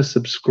don't want to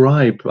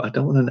subscribe. I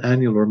don't want an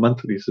annual or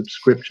monthly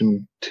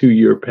subscription to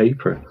your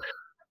paper.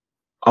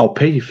 I'll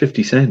pay you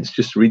 50 cents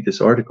just to read this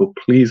article.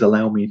 Please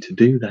allow me to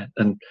do that.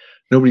 And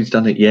nobody's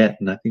done it yet.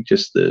 And I think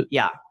just the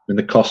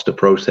cost of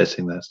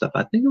processing that stuff.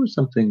 I think it was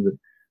something that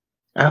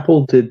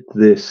Apple did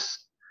this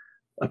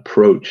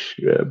approach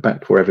back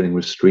before everything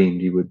was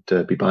streamed. You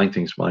would be buying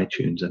things from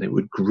iTunes, and it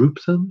would group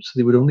them. So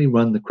they would only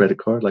run the credit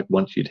card like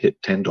once you'd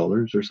hit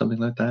 $10 or something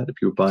like that if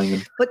you were buying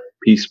them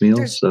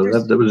piecemeal. So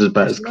that was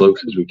about as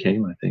close as we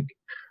came, I think.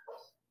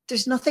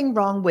 There's nothing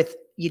wrong with,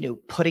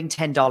 putting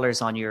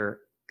 $10 on your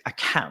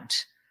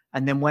account,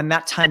 and then when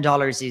that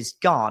 $10 is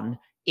gone,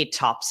 it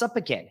tops up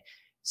again.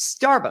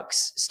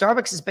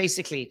 Starbucks is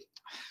basically,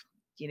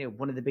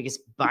 one of the biggest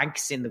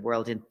banks in the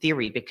world in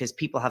theory, because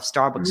people have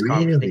Starbucks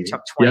cards. They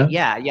took 20.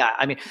 Yeah.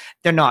 I mean,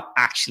 they're not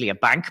actually a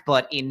bank,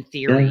 but in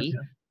theory,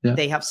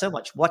 they have so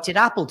much. What did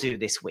Apple do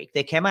this week?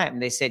 They came out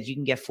and they said you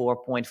can get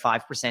 4.5%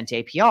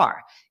 APR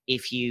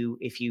if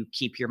you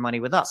keep your money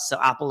with us. So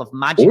Apple have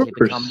magically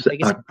become the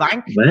biggest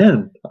bank.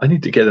 Man, I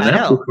need to get an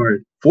Apple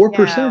card. 4%.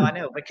 Yeah, I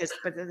know, but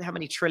how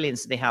many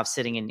trillions do they have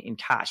sitting in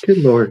cash? Good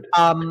Lord.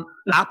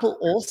 Apple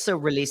also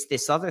released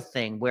this other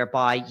thing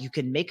whereby you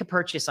can make a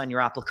purchase on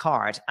your Apple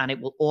card and it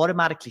will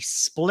automatically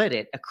split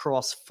it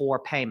across 4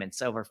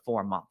 payments over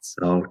 4 months.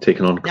 Oh,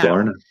 taking on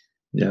Klarna.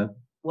 Yeah.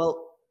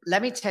 Well,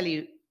 let me tell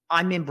you,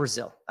 I'm in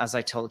Brazil, as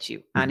I told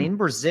you. And in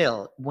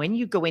Brazil, when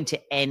you go into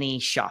any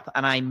shop,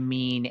 and I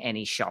mean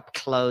any shop,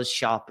 clothes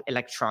shop,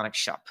 electronic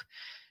shop,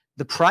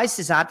 the price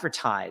is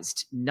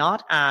advertised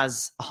not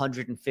as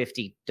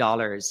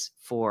 $150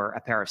 for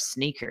a pair of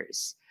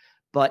sneakers,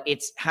 but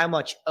it's how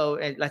much,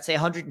 let's say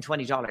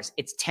 $120.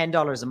 It's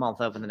 $10 a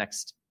month over the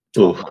next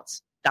 12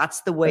 months.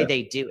 That's the way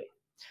they do it.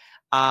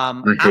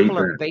 Apple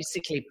are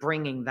basically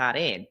bringing that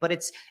in, but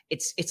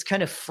it's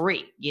kind of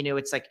free. You know,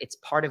 it's like it's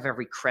part of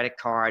every credit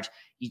card.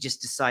 You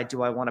just decide,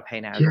 do I want to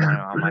pay now? Do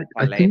I want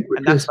to pay later?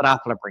 And that's what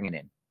Apple are bringing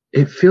in.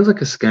 It feels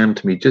like a scam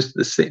to me. Just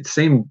the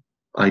same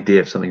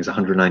idea if something's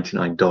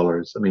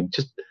 $199. I mean,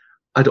 just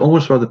I'd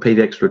almost rather pay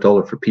the extra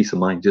 $1 for peace of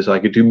mind, just so I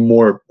could do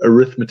more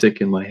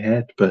arithmetic in my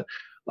head. But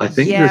I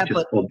think they're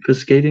just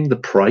obfuscating the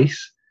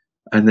price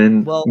and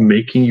then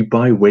making you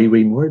buy way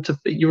more.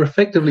 You're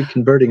effectively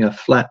converting a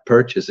flat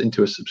purchase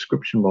into a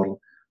subscription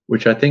model,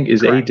 which I think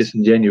is A,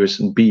 disingenuous,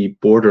 and B,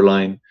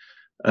 borderline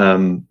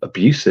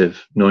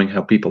abusive, knowing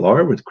how people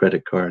are with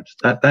credit cards.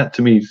 That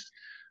to me is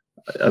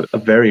a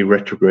very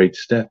retrograde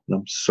step, and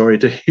I'm sorry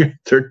to hear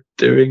they're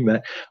doing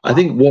that. I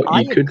think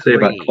what you could say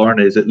about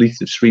Klarna is at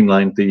least it's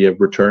streamlined the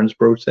returns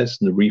process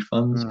and the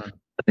refunds.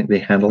 I think they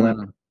handle that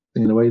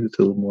in a way that's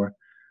a little more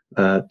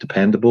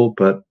dependable,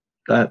 but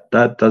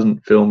that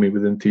doesn't fill me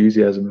with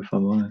enthusiasm, if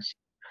I'm honest.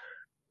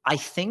 I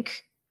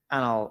think,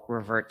 and I'll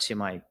revert to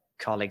my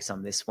colleagues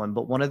on this one,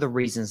 but one of the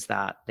reasons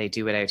that they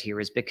do it out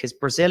here is because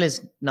Brazil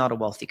is not a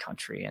wealthy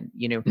country, and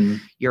you know,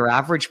 your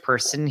average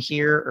person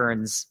here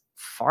earns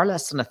far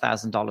less than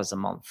 $1,000 a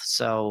month.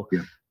 So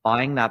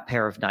buying that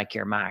pair of Nike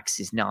Air Max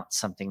is not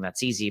something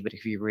that's easy, but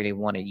if you really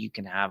want it, you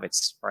can have it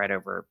spread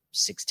over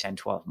 6, 10,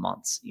 12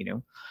 months, you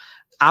know.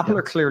 Apple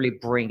are clearly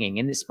bringing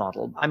in this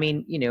model. I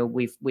mean, you know,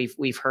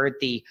 we've heard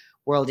the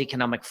World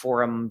Economic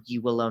Forum, you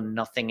will own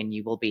nothing and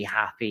you will be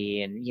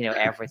happy, and you know,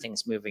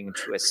 everything's moving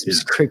into a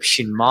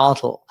subscription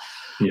model.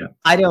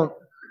 I don't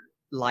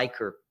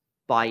like or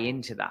buy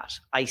into that.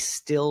 I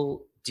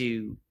still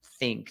do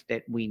think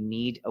that we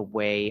need a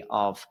way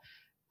of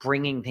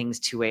bringing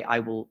things to I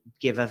will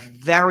give a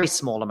very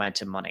small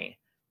amount of money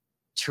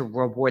to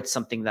reward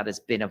something that has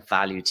been of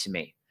value to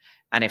me.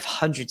 And if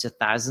hundreds of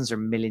thousands or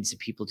millions of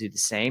people do the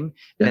same,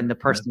 then the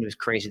person who's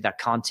created that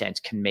content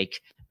can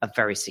make a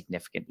very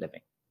significant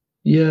living.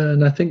 Yeah,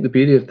 and I think the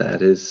beauty of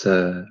that is,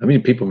 I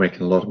mean, people are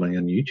making a lot of money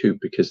on YouTube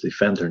because they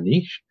found their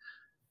niche.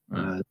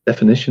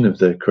 Definition of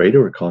the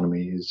creator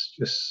economy is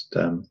just,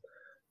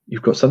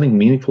 you've got something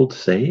meaningful to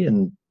say,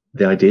 and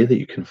the idea that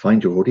you can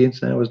find your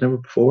audience now as never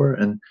before.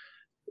 And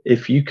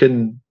if you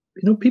can,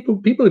 you know,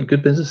 people in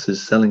good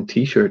businesses selling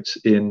T-shirts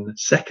in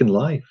Second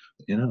Life,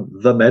 you know,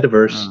 the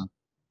metaverse.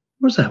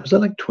 What was that? Was that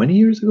like 20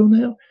 years ago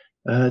now?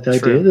 The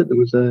idea that there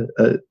was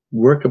a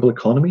workable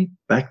economy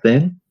back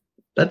then,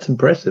 that's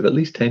impressive. At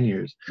least 10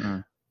 years.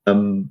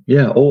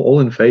 All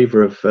in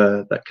favor of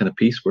that kind of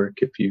piecework.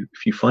 If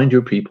you find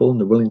your people and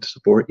they're willing to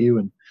support you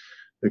and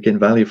they're getting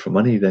value for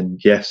money, then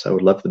yes, I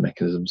would love the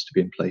mechanisms to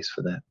be in place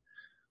for that.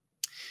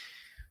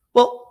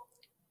 Well,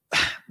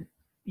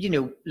 you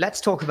know, let's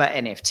talk about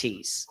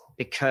NFTs,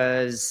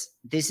 because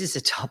this is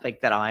a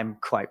topic that I'm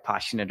quite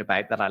passionate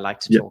about, that I like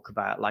to talk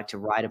about, like to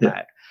write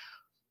about,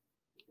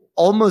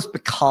 almost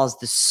because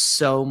there's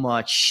so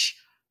much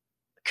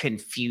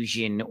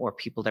confusion or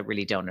people that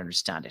really don't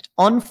understand it.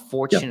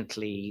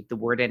 Unfortunately, the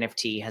word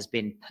NFT has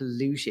been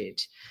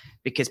polluted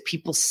because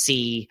people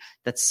see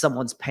that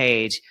someone's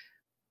paid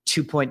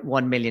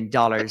 $2.1 million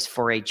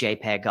for a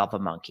JPEG of a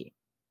monkey.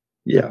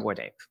 Bored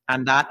Ape.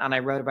 And I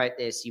wrote about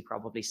this, you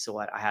probably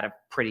saw it. I had a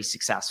pretty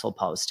successful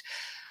post.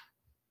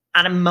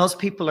 And most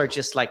people are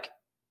just like,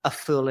 a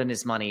fool and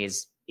his money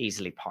is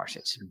easily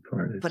parted.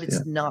 But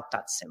it's not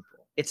that simple.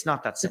 It's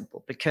not that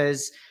simple,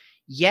 because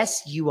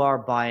yes, you are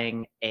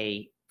buying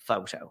a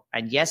photo,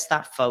 and yes,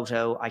 that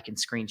photo, I can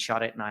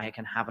screenshot it and I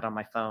can have it on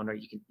my phone, or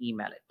you can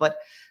email it. But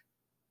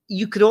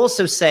you could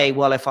also say,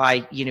 well, if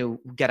I, you know,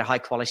 get a high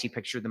quality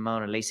picture of the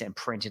Mona Lisa and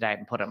print it out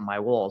and put it on my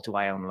wall, do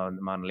I own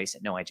the Mona Lisa?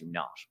 No, I do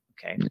not.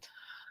 Okay.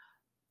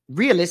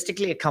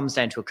 Realistically, it comes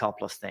down to a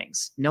couple of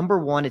things. Number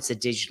one, it's a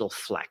digital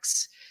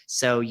flex.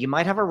 So you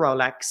might have a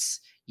Rolex,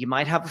 you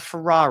might have a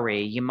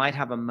Ferrari, you might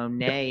have a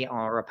Monet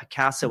or a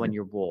Picasso on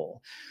your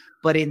wall.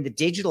 But in the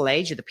digital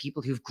age of the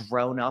people who've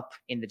grown up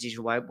in the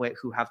digital web,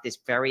 who have this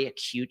very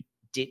acute,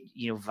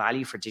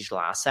 value for digital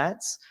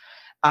assets,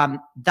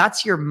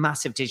 that's your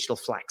massive digital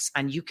flex.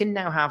 And you can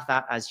now have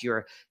that as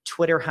your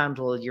Twitter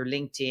handle, your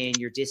LinkedIn,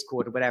 your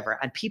Discord, or whatever.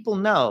 And people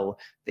know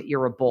that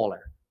you're a baller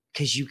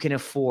because you can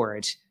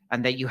afford,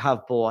 and that you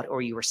have bought,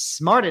 or you were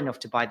smart enough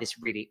to buy this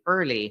really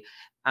early.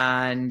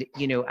 And,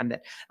 you know, and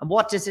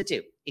what does it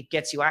do? It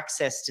gets you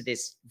access to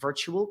this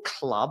virtual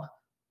club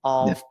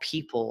of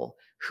people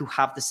who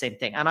have the same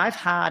thing. And I've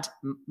had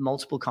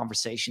multiple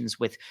conversations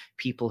with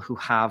people who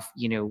have,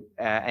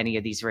 any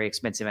of these very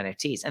expensive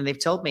NFTs. And they've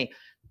told me,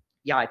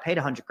 yeah, I paid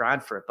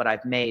 $100,000 for it, but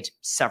I've made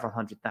several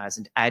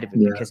 $100,000 out of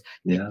it because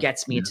it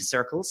gets me into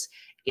circles.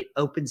 It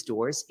opens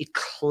doors, it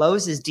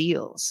closes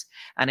deals,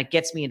 and it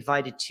gets me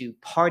invited to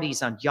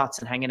parties on yachts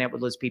and hanging out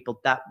with those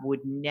people that would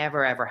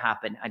never, ever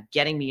happen. And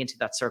getting me into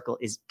that circle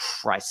is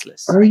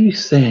priceless. Are you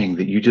saying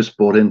that you just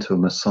bought into a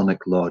Masonic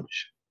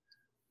lodge?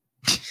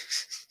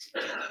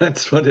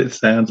 That's what it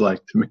sounds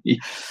like to me.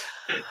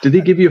 Did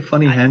they give you a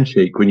funny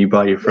handshake when you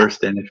buy your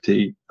first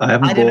NFT? I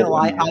haven't bought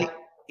one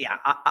yet.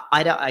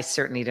 I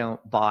certainly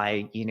don't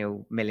buy,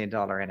 $1 million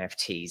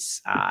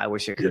NFTs. I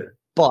wish I could.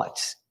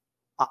 But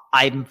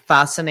I'm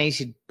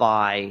fascinated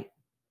by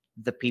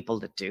the people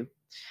that do.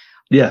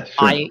 Yeah, sure.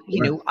 I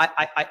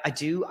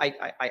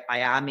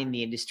am in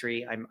the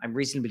industry. I'm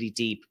reasonably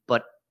deep,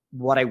 but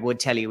what I would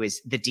tell you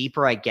is the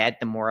deeper I get,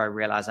 the more I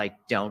realize I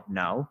don't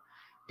know.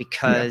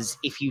 Because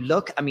if you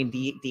look, I mean,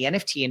 the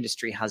NFT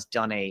industry has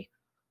done a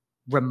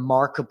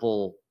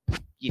remarkable,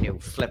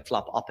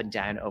 flip-flop up and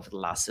down over the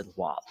last little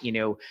while.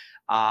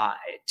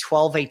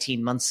 12,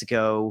 18 months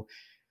ago,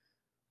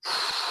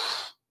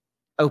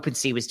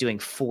 OpenSea was doing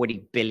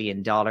 $40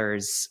 billion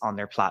on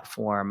their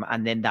platform,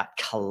 and then that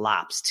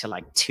collapsed to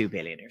like $2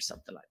 billion or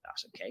something like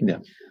that. Okay. Yeah.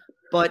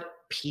 But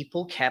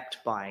people kept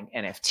buying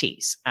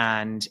NFTs,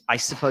 and I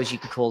suppose you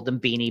could call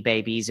them beanie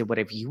babies or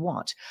whatever you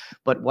want.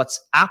 But what's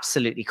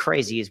absolutely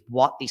crazy is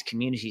what these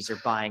communities are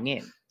buying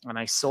in. And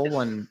I saw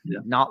one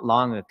not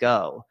long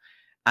ago,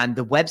 and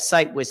the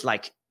website was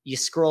like, you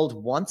scrolled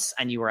once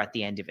and you were at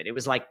the end of it. It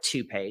was like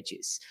 2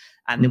 pages.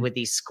 And there were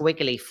these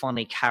squiggly,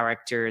 funny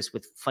characters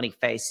with funny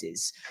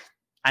faces.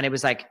 And it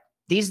was like,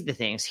 these are the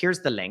things. Here's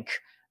the link.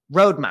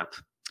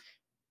 Roadmap.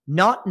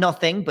 Not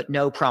nothing, but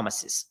no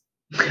promises.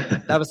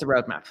 That was the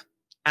roadmap.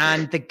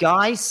 And the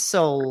guy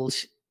sold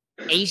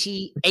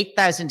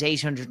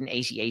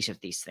 8,888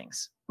 of these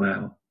things.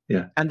 Wow.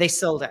 Yeah. And they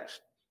sold out.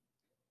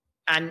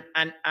 And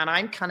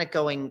I'm kind of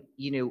going,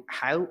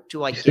 how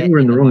do I get? We're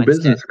in the wrong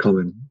business,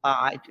 Colin.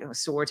 I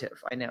sort of,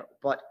 I know,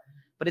 but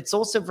it's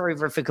also very,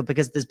 very difficult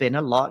because there's been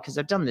a lot. Because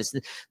I've done this.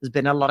 There's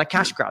been a lot of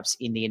cash grabs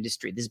in the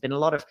industry. I can't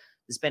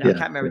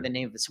remember the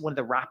name of this. One of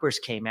the rappers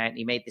came out and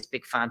he made this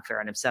big fanfare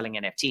and I'm selling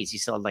NFTs. He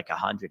sold like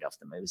 100 of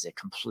them. It was a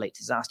complete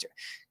disaster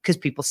because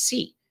people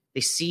see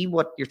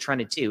what you're trying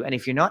to do. And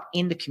if you're not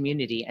in the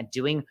community and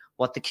doing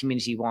what the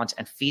community wants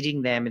and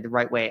feeding them in the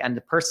right way, and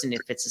the person,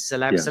 if it's a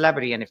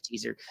celebrity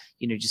NFTs are,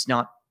 just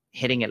not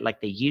hitting it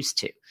like they used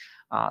to.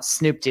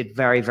 Snoop did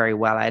very, very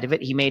well out of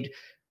it. He made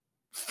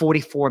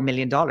 $44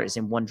 million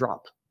in one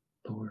drop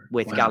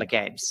with Gala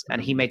Games,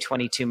 and he made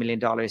 $22 million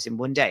in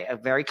one day. A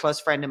very close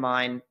friend of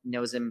mine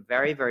knows him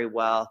very, very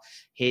well.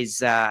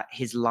 His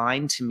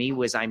line to me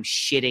was, "I'm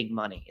shitting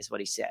money," is what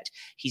he said.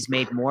 He's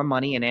made more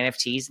money in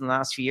NFTs in the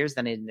last few years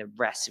than in the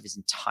rest of his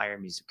entire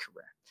music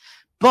career.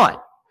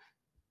 But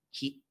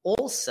he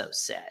also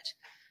said,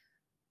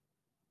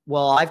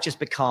 well, I've just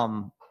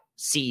become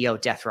CEO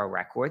of Death Row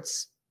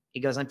Records.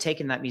 He goes, I'm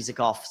taking that music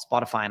off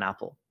Spotify and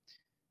Apple.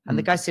 And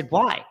the guy said,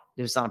 why?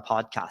 It was on a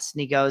podcast.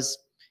 And he goes,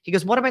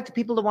 what about the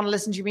people that want to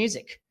listen to your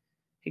music?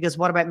 He goes,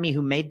 what about me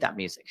who made that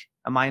music?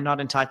 Am I not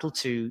entitled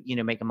to,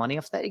 make money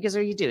off that? He goes,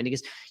 oh, you do. And he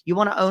goes, you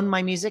want to own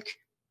my music?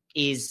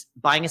 Is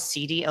buying a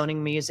CD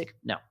owning music?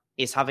 No.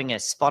 Is having a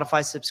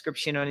Spotify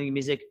subscription owning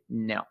music?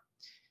 No.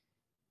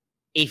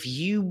 If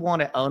you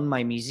want to own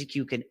my music,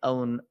 you can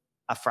own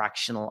a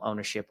fractional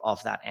ownership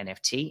of that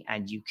NFT,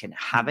 and you can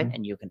have it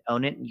and you can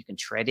own it and you can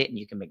trade it and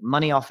you can make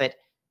money off it.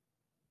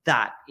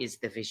 That is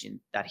the vision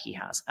that he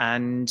has.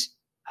 And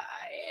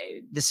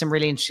there's some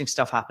really interesting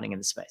stuff happening in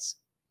the space.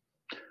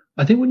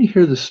 I think when you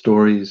hear the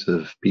stories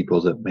of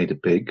people that made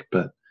it big,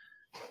 but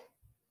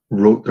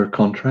wrote their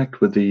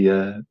contract with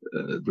the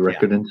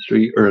record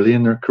industry early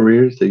in their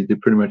careers, they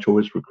pretty much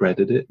always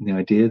regretted it. And the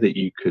idea that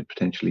you could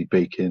potentially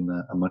bake in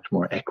a much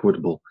more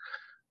equitable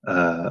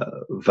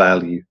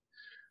value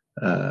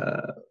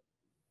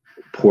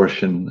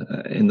portion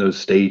in those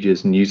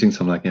stages, and using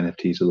something like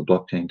NFTs or the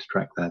blockchain to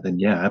track that, then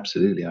yeah,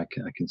 absolutely, I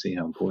can see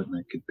how important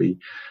that could be.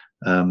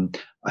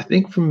 I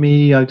think for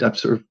me, I've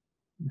sort of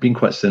been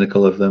quite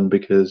cynical of them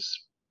because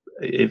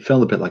it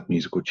felt a bit like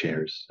musical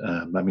chairs.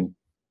 I mean,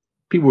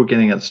 people were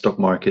getting at the stock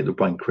market, they're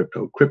buying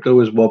crypto. Crypto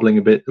was wobbling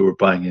a bit, they were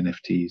buying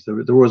NFTs.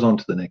 There was on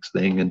to the next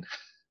thing, and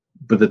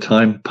by the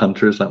time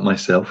punters like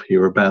myself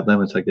hear about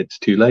them, it's like it's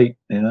too late.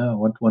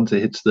 Once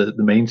it hits the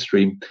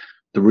mainstream,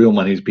 the real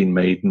money's been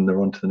made and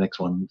they're on to the next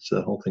one. So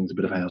the whole thing's a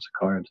bit of a house of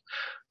cards.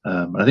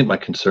 I think my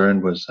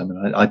concern was,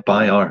 I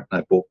buy art.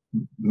 I bought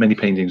many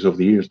paintings over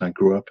the years, and I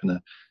grew up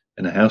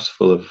in a house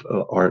full of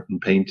art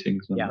and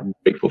paintings, and I'm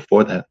grateful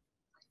for that.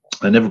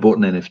 I never bought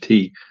an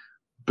NFT,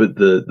 but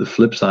the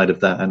flip side of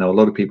that, I know a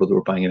lot of people that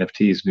were buying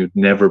NFTs who'd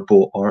never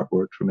bought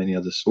artwork from any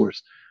other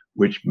source,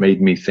 which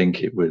made me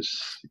think it was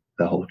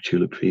the whole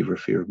tulip fever,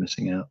 fear of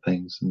missing out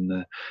things.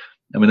 And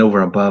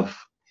over and above,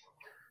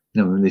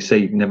 when they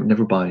say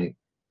never buy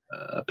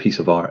a piece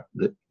of art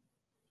that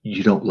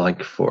you don't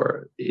like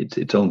for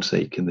its own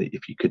sake, and that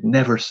if you could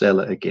never sell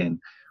it again,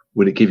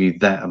 would it give you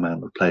that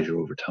amount of pleasure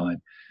over time?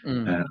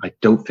 I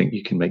don't think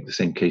you can make the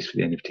same case for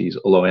the NFTs,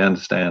 although I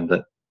understand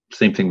that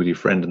same thing with your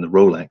friend in the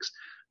Rolex.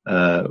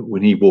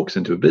 When he walks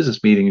into a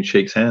business meeting and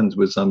shakes hands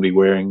with somebody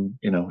wearing,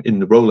 in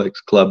the Rolex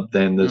club,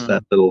 then there's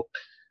that little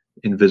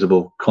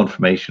invisible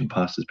confirmation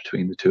passes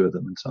between the two of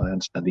them. And so I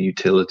understand the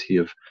utility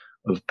of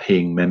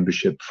paying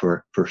membership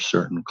for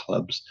certain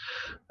clubs.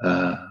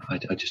 I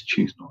just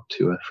choose not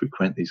to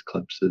frequent these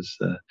clubs, as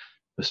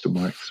Mr.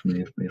 Marks may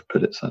have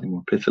put it slightly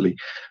more pithily.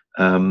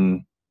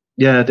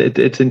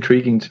 It's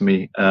intriguing to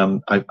me.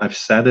 I've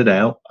sat it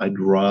out. I'd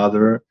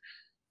rather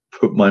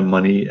put my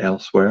money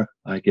elsewhere,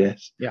 I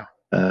guess. Yeah.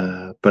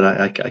 But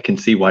I can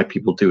see why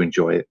people do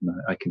enjoy it, and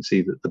I can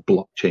see that the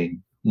blockchain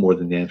more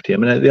than the NFT. I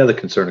mean, the other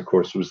concern, of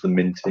course, was the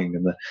minting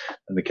and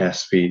the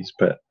gas fees,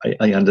 but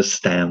I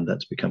understand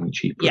that's becoming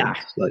cheaper. Yeah, and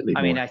slightly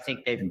I mean, more I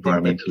think they've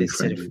environmentally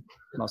sort of friendly.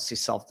 mostly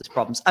solved these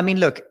problems. I mean,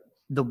 look,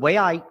 the way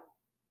I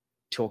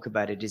talk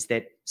about it is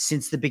that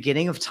since the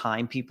beginning of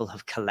time, people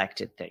have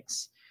collected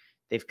things.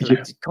 They've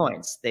collected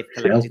coins. They've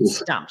collected Shells,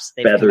 stamps.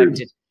 They've feathers.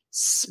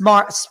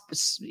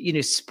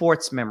 collected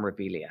sports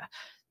memorabilia.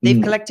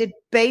 They've collected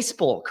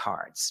baseball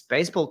cards.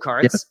 Baseball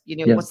cards.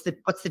 What's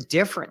the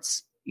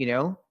difference?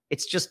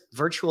 It's just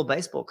virtual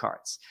baseball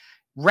cards,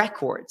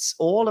 records,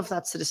 all of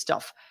that sort of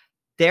stuff.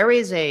 There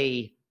is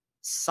a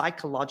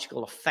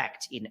psychological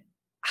effect in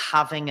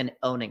having and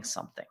owning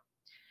something.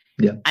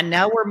 Yeah. And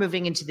now we're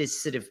moving into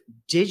this sort of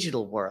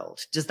digital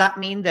world. Does that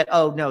mean that,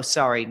 oh, no,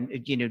 sorry,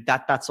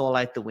 that's all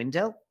out the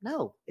window?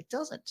 No, it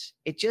doesn't.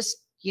 It just,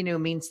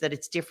 means that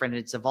it's different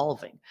and it's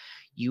evolving.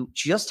 You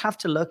just have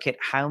to look at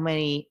how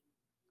many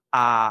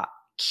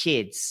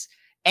kids,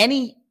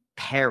 any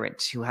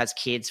parent who has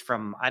kids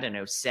from,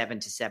 7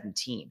 to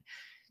 17,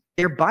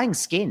 they're buying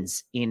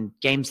skins in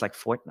games like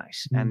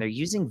Fortnite and they're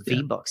using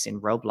V-Bucks in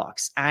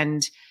Roblox.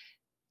 And,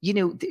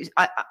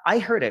 I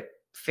heard a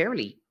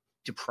fairly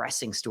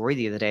depressing story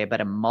the other day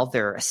about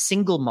a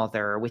single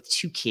mother with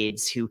 2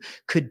 kids who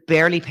could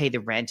barely pay the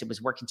rent and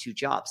was working 2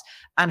 jobs.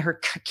 And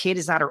her kid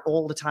is at her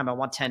all the time. I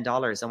want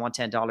 $10. I want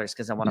 $10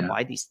 because I want to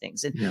buy these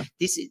things. And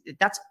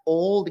that's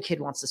all the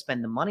kid wants to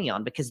spend the money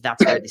on because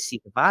that's where they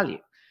see the value.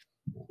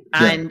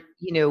 And,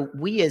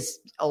 we as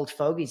old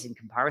fogies in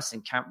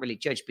comparison can't really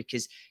judge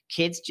because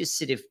kids just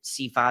sort of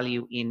see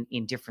value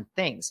in different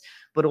things.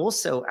 But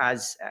also I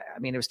was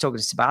talking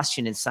to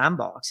Sebastian in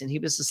Sandbox and he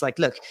was just like,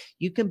 look,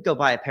 you can go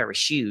buy a pair of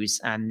shoes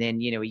and then,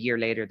 a year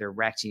later they're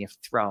wrecked and you have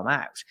to throw them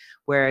out.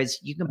 Whereas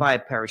you can buy a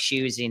pair of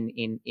shoes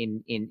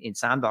in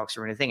Sandbox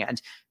or anything and,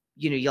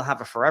 you'll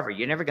have it forever.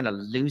 You're never going to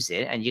lose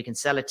it and you can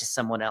sell it to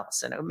someone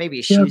else. And maybe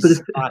a shoe is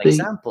a bad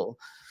example.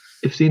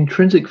 If the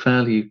intrinsic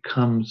value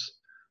comes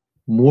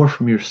more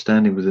from your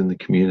standing within the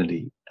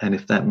community, and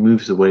if that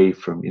moves away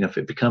from, if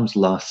it becomes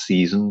last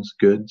season's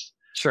goods,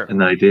 sure, and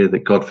the idea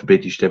that God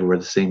forbid you should ever wear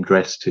the same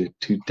dress to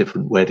 2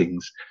 different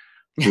weddings,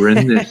 we're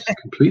in this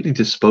completely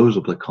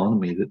disposable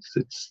economy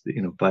that's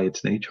by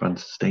its nature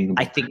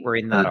unsustainable. I think we're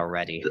in that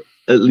already.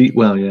 At least,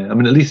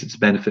 at least it's a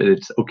benefit.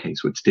 It's okay,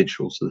 so it's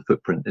digital, so the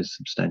footprint is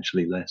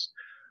substantially less.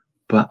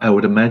 But I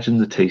would imagine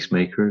the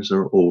tastemakers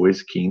are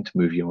always keen to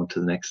move you on to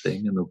the next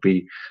thing, and there'll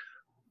be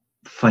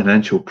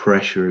financial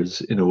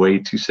pressures in a way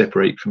to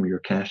separate from your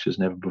cash as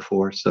never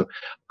before. So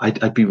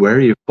I'd be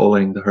wary of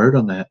following the herd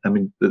on that. I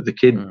mean, the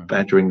kid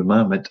badgering the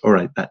mom, all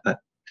right, that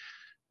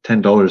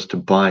 $10 to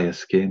buy a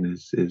skin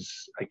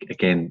is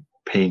again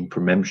paying for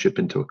membership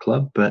into a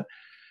club, but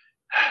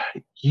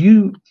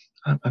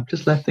I'm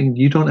just left thinking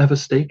you don't have a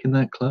stake in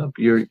that club.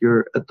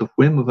 You're at the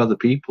whim of other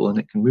people, and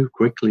it can move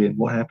quickly. And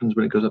what happens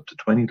when it goes up to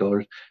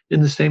 $20?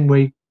 In the same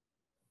way,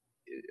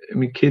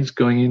 kids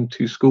going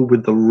into school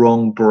with the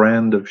wrong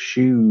brand of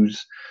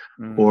shoes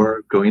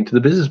or going into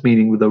the business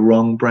meeting with the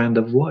wrong brand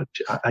of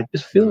watch. I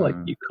just feel like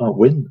you can't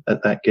win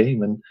at that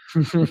game. And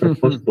if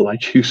possible, I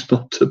choose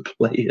not to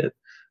play it.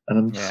 And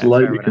I'm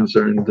slightly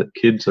concerned that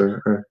kids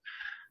are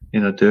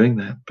doing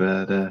that.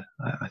 But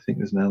I think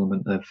there's an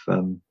element of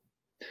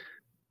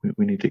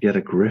we need to get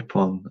a grip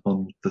on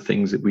the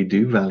things that we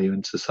do value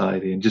in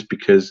society. And just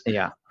because we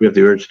have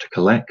the urge to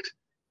collect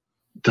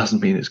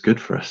doesn't mean it's good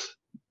for us.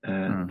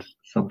 And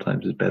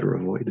sometimes it's better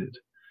avoided.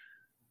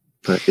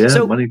 But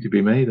so, money to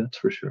be made, that's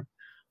for sure.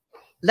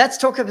 Let's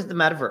talk about the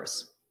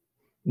metaverse.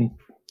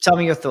 Tell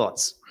me your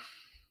thoughts.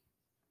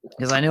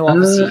 Because I know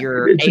obviously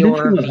you're AR,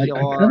 VR.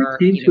 I kind of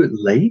came to it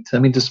late.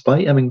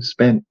 Despite having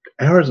spent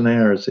hours and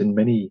hours in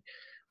many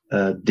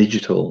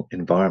digital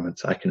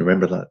environments, I can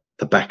remember that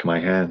the back of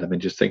my hand.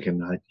 Just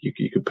thinking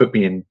you could put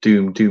me in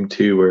Doom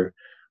 2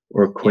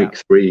 or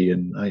Quake 3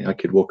 and I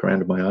could walk around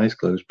with my eyes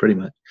closed pretty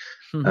much.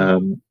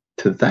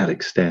 To that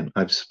extent,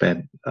 I've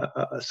spent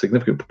a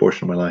significant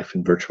proportion of my life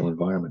in virtual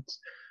environments.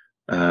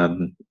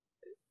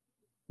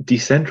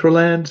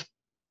 Decentraland,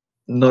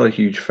 not a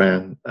huge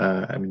fan.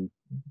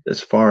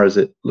 As far as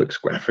it looks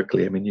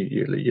graphically,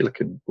 you're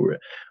looking.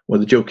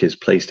 The joke is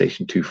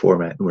PlayStation 2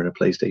 format, and we're in a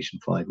PlayStation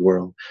 5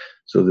 world.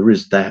 So there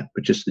is that,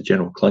 but just the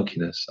general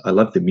clunkiness. I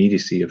love the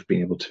immediacy of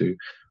being able to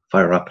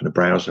fire up in a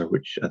browser,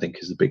 which I think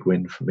is the big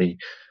win for me.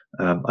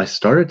 I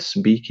started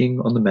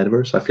speaking on the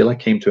metaverse. I feel I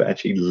came to it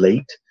actually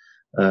late.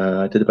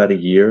 I did about a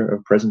year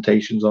of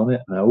presentations on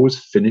it, and I always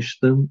finished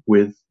them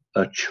with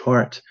a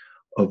chart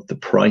of the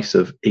price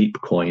of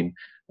ApeCoin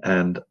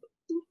and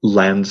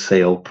land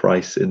sale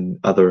price in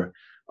other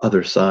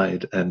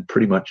side, and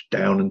pretty much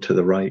down and to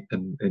the right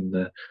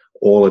in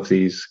all of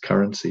these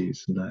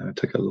currencies. And I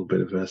took a little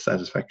bit of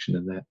satisfaction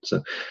in that.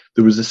 So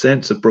there was a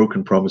sense of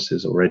broken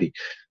promises already.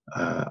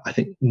 I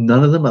think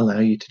none of them allow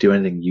you to do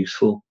anything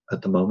useful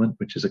at the moment,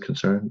 which is a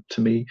concern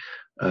to me.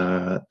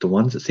 The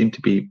ones that seem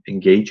to be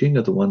engaging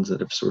are the ones that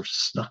have sort of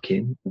snuck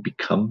in and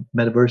become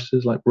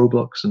metaverses, like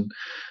Roblox and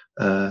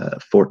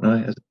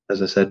Fortnite,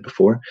 as I said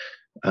before.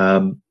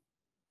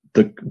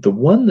 The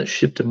one that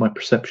shifted my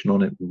perception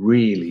on it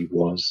really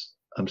was,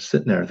 I'm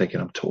sitting there thinking,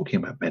 I'm talking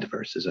about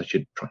metaverses. I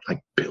should try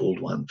like build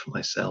one for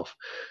myself.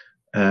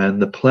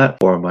 And the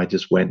platform I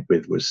just went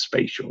with was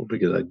Spatial,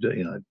 because I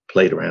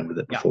played around with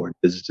it before and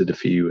visited a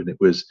few, and it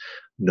was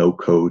no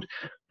code,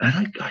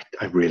 and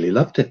I really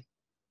loved it.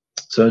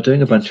 So I was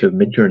doing a bunch of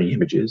Midjourney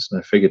images, and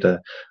I figured I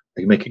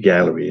could make a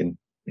gallery, and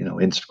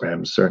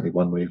Instagram is certainly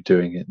one way of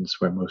doing it, and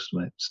it's where most of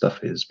my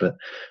stuff is. But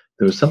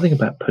there was something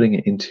about putting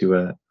it into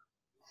a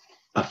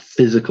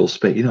physical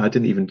space. I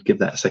didn't even give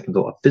that a second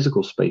thought. A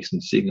physical space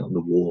and seeing it on the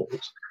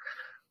walls.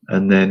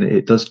 And then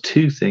it does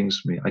two things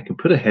for me. I can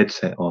put a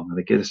headset on and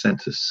I get a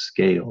sense of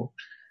scale,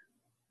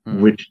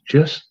 which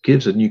just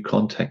gives a new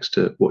context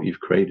to what you've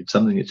created.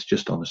 Something that's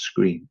just on a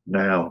screen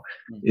now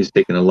is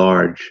taking a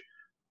large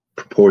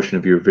proportion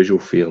of your visual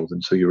field,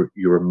 and so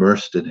you're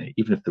immersed in it.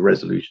 Even if the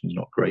resolution is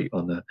not great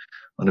on a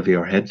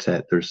VR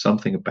headset, there's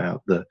something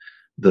about the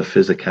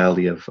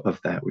physicality of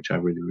that which I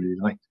really, really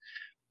liked.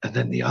 And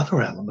then the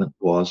other element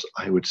was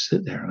I would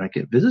sit there and I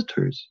get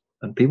visitors,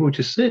 and people would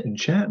just sit and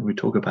chat, and we'd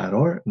talk about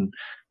art, and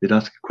they'd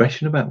ask a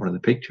question about one of the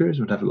pictures,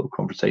 we'd have a little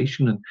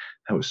conversation and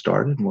how it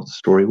started and what the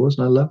story was,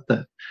 and I loved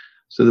that.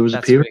 So there was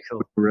a period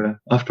where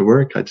after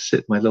work I'd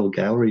sit in my little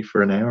gallery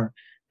for an hour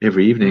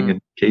every evening,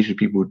 and occasionally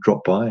people would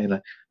drop by, and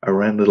I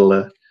ran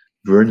little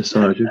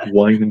vernissages,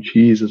 wine and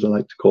cheese as I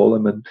like to call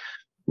them, and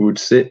we would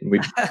sit and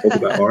we'd talk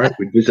about art,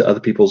 we'd visit other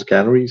people's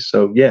galleries.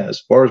 So yeah,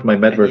 as far as my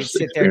metaverse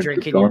sit there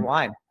drinking your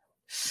wine.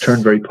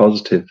 Turned very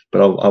positive,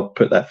 but I'll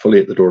put that fully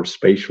at the door of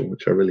Spatial,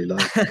 which I really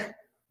like.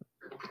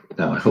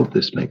 Now, I hope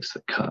this makes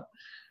the cut.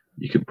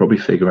 You could probably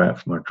figure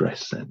out from our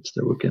dress sense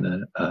that we're going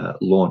to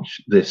launch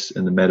this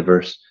in the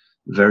metaverse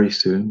very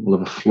soon. We'll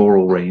have a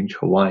floral range,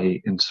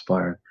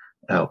 Hawaii-inspired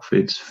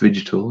outfits,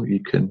 digital.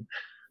 You can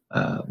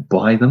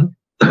buy them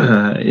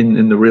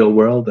in the real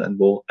world, and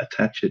we'll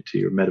attach it to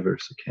your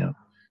metaverse account.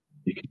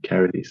 You can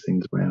carry these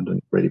things around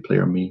on Ready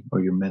Player Me or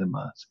your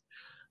MetaMask.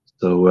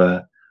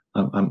 So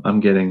I'm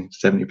getting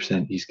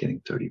 70%, he's getting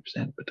 30%,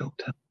 but don't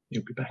tell him.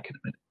 He'll be back in a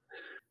minute.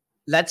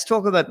 Let's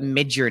talk about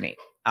Midjourney,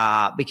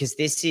 because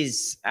this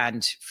is,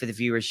 and for the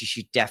viewers, you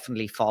should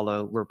definitely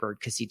follow Rupert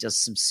because he does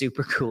some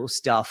super cool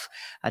stuff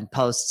and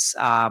posts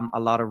a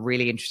lot of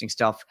really interesting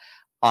stuff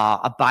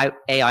about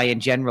AI in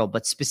general,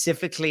 but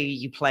specifically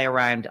you play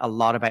around a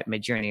lot about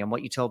Midjourney. And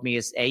what you told me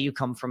is, you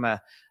come from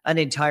an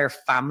entire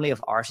family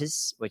of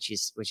artists, which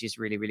is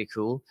really, really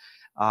cool.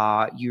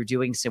 You're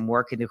doing some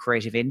work in the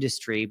creative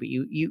industry, but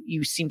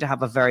you seem to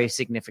have a very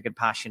significant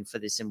passion for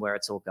this and where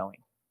it's all going.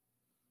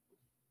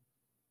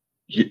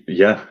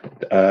 Yeah,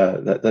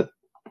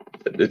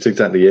 it's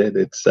exactly it.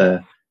 It's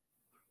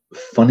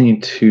funny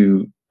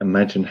to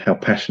imagine how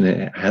passionate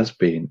it has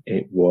been.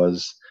 It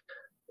was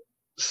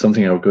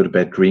something I would go to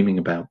bed dreaming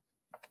about.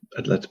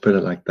 Let's put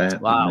it like that.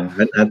 Wow. And I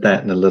hadn't had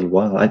that in a little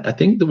while. I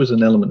think there was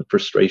an element of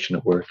frustration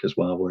at work as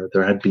well, where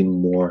there had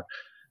been more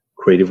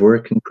creative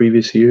work in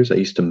previous years. I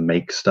used to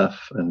make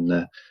stuff, and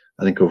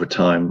I think over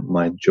time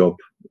my job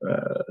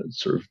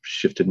sort of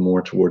shifted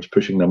more towards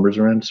pushing numbers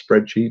around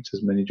spreadsheets,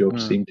 as many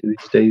jobs seem to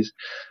these days.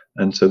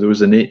 And so there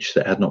was an itch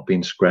that had not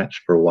been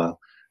scratched for a while.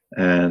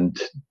 And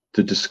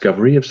the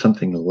discovery of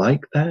something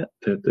like that,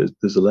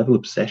 there's a level of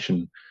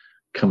obsession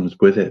comes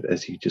with it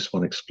as you just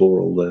want to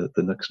explore all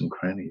the nooks and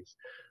crannies.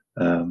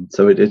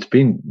 So it's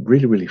been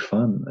really, really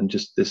fun, and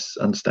just this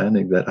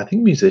understanding that I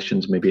think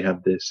musicians maybe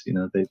have this,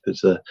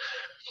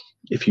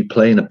 if you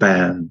play in a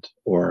band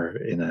or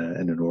in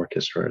an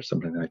orchestra or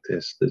something like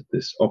this, there's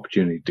this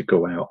opportunity to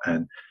go out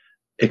and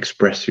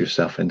express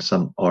yourself in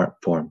some art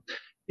form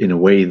in a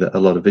way that a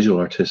lot of visual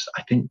artists,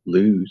 I think,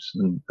 lose.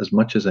 And as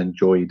much as I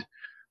enjoyed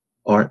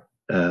art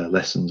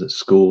lessons at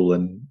school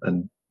and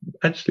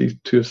actually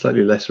to a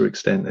slightly lesser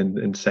extent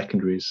in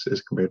secondaries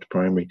as compared to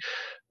primary,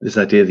 this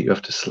idea that you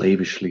have to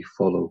slavishly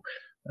follow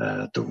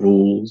the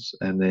rules,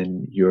 and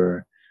then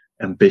your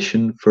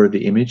ambition for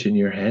the image in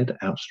your head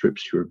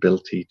outstrips your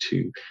ability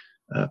to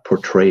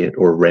portray it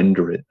or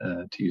render it,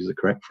 to use the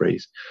correct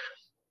phrase.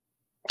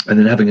 And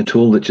then having a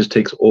tool that just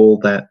takes all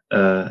that,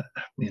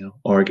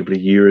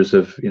 arguably years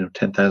of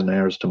 10,000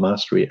 hours to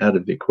mastery out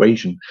of the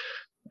equation,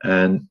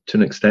 and to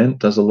an extent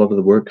does a lot of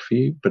the work for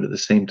you, but at the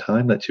same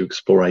time lets you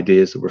explore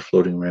ideas that were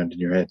floating around in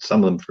your head,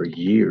 some of them for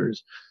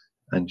years,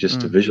 and just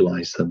to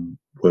visualize them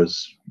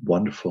was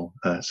wonderful.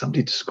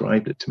 Somebody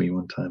described it to me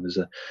one time as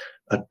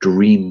a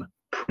dream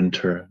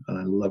printer, and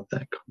I love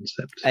that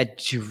concept. A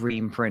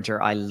dream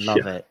printer, I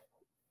love it.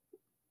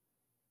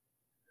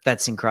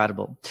 That's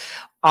incredible.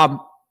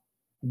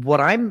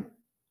 What I'm,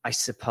 I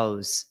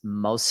suppose,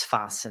 most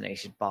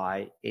fascinated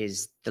by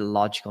is the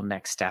logical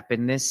next step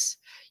in this.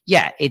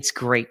 Yeah, it's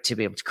great to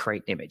be able to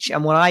create an image.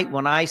 And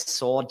when I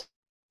saw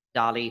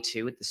DALL-E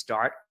 2 at the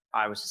start,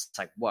 I was just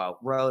like, whoa,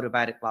 wrote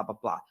about it, blah, blah,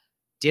 blah.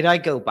 Did I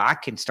go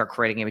back and start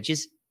creating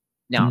images?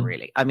 Not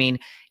really. I mean,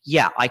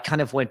 yeah, I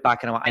kind of went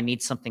back and I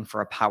need something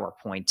for a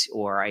PowerPoint,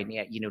 or I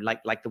need,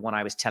 like the one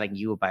I was telling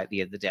you about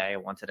the other day. I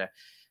wanted a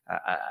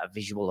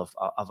visual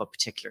of a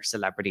particular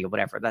celebrity or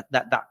whatever.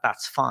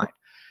 That's fine.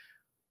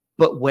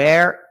 But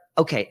where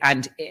okay,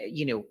 and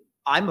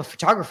I'm a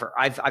photographer.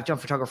 I've done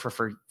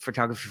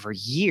photography for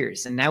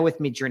years. And now with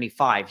Midjourney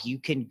 5, you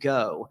can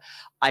go,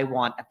 I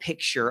want a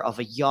picture of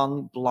a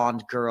young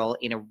blonde girl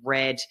in a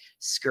red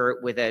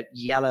skirt with a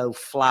yellow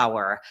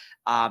flower,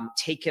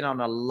 taken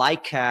on a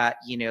Leica,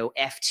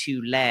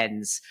 f2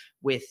 lens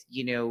with,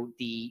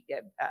 the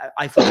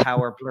Eiffel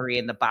Tower blurry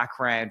in the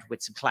background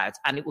with some clouds,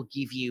 and it will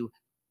give you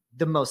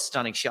the most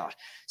stunning shot.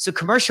 So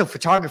commercial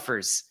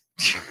photographers,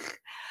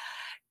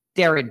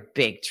 they're in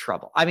big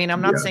trouble. I mean,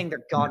 I'm not saying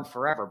they're gone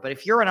forever, but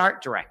if you're an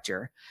art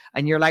director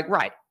and you're like,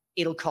 right,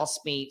 it'll cost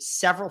me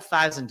several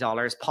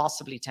 $1,000s,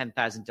 possibly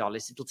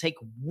 $10,000. It'll take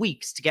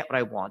weeks to get what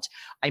I want.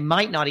 I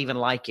might not even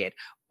like it,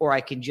 or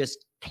I can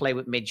just play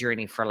with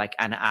Midjourney for like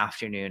an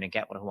afternoon and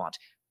get what I want.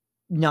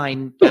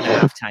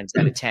 9.5 times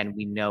out of 10,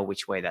 we know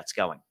which way that's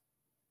going.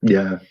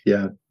 Yeah.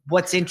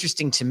 What's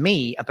interesting to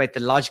me about the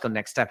logical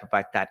next step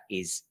about that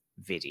is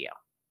video.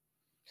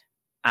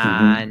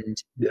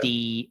 And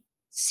the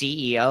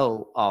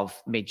CEO of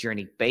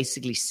Midjourney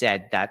basically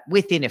said that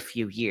within a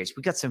few years,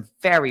 we got some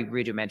very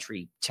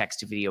rudimentary text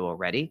to video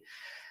already.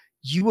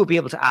 You will be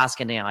able to ask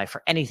an AI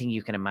for anything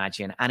you can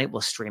imagine, and it will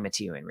stream it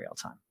to you in real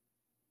time.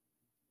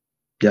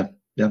 Yeah.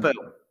 Boom.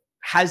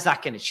 How's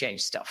that going to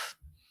change stuff?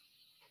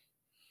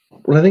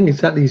 Well, I think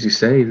exactly as you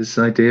say, this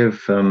idea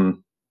of,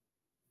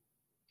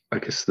 I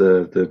guess,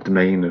 the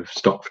domain of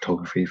stock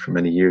photography for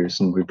many years,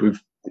 and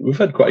we've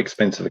had quite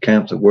expensive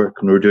accounts at work,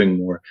 and we're doing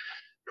more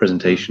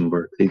presentation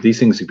work. These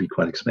things would be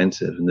quite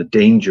expensive, and the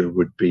danger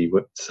would be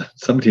what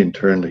somebody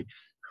internally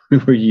we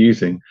were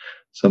using.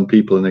 Some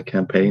people in a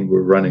campaign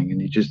were running,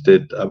 and he just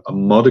did a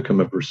modicum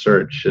of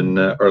research, and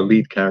our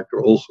lead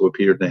character also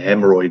appeared in a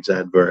hemorrhoids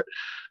advert.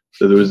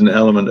 So there was an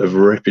element of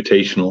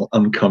reputational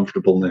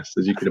uncomfortableness,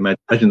 as you could imagine.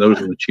 Imagine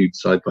those on the tube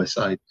side by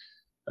side.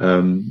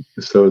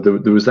 So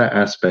there was that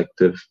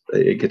aspect of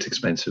it gets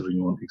expensive when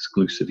you want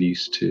exclusive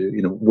use to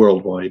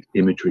worldwide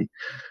imagery.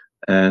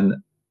 And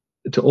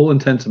to all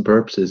intents and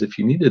purposes, if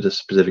you needed a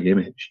specific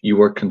image, you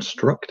were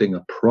constructing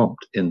a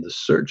prompt in the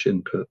search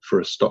input for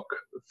a stock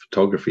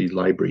photography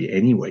library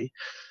anyway.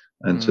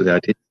 And so the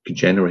idea you could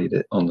generate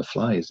it on the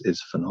fly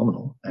is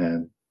phenomenal.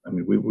 And I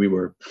mean, we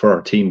were, for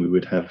our team, we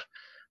would have,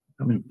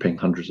 paying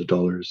hundreds of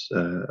dollars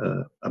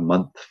a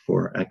month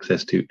for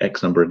access to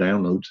X number of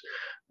downloads.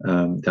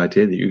 The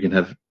idea that you can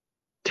have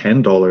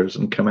 $10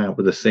 and come out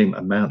with the same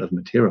amount of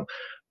material.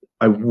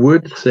 I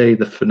would say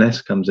the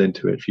finesse comes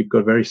into it. If you've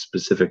got a very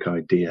specific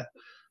idea,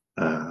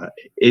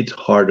 it's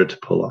harder to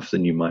pull off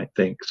than you might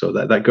think. So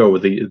that girl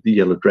with the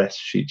yellow dress,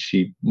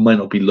 she might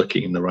not be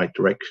looking in the right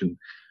direction.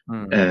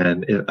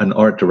 And an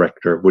art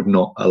director would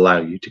not allow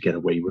you to get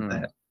away with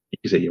that.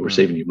 You say, we're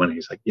saving you money.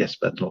 It's like, yes,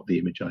 but that's not the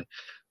image I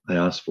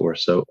asked for.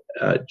 So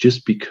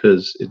just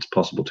because it's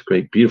possible to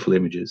create beautiful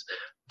images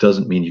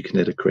doesn't mean you can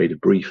hit a creative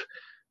brief.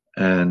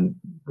 And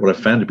what I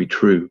found to be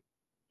true,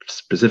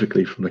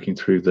 specifically from looking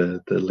through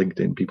the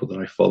LinkedIn people that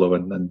I follow,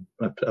 and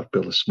I've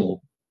built a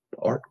small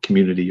art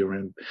community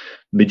around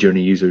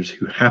Midjourney users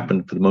who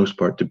happen, for the most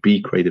part, to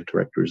be creative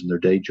directors in their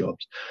day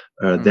jobs.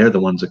 They're the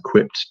ones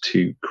equipped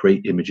to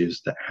create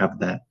images that have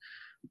that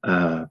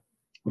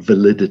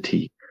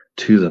validity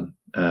to them,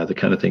 the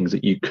kind of things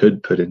that you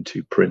could put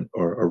into print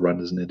or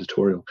run as an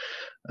editorial.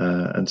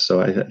 And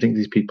so I think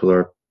these people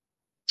are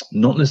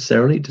not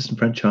necessarily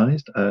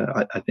disenfranchised.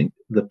 I think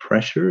the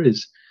pressure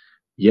is,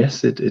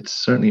 yes, it's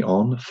certainly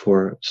on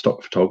for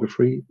stock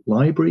photography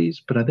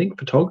libraries, but I think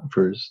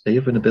photographers, they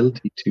have an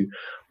ability to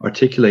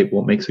articulate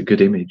what makes a good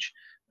image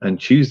and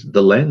choose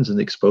the lens and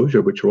the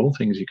exposure, which are all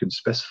things you can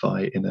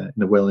specify in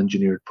a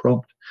well-engineered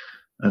prompt.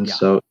 And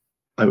so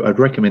I'd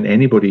recommend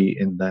anybody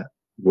in that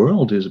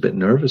world who's a bit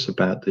nervous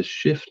about this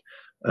shift,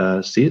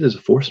 see it as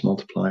a force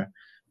multiplier.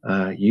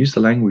 Use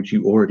the language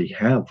you already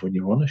have when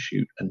you're on a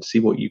shoot and see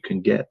what you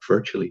can get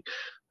virtually.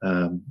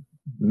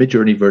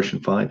 Midjourney version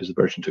 5 is a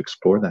version to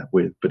explore that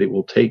with, but it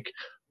will take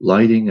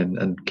lighting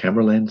and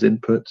camera lens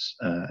inputs.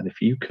 And if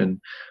you can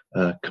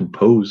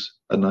compose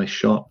a nice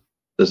shot,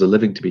 there's a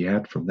living to be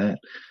had from that.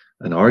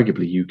 And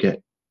arguably you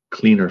get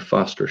cleaner,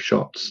 faster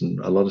shots and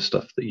a lot of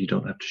stuff that you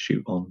don't have to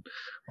shoot on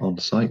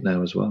site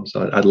now as well.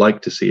 So I'd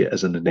like to see it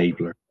as an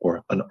enabler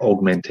or an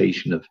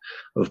augmentation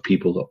of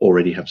people that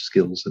already have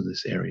skills in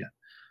this area.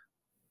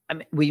 I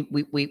mean,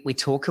 we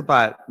talk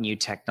about new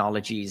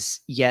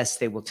technologies. Yes,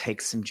 they will take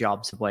some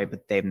jobs away,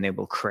 but then they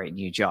will create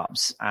new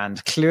jobs.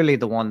 And clearly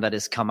the one that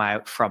has come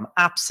out from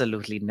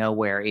absolutely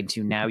nowhere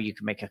into now you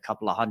can make a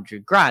couple of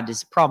 $100,000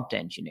 is a prompt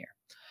engineer.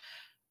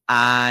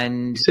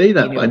 And you say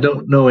that, but I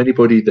don't know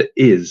anybody that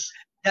is.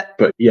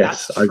 But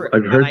yes, I've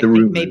heard the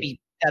rumor. Maybe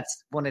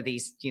that's one of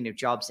these,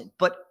 jobs.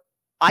 But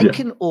I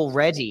can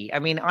already,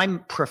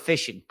 I'm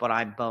proficient, but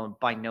I'm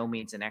by no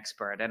means an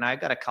expert. And I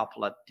got a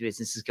couple of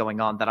businesses going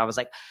on that I was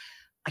like,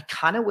 I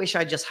kind of wish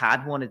I just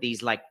had one of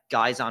these like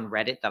guys on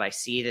Reddit that I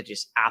see that are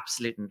just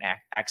absolute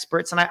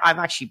experts. And I've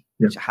actually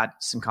had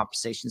some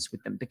conversations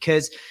with them,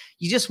 because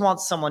you just want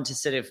someone to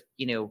sort of,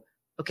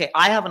 okay,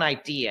 I have an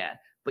idea,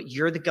 but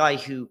you're the guy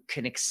who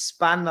can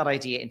expand that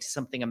idea into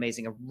something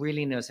amazing and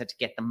really knows how to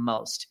get the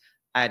most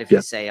out of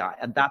this AI.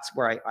 And that's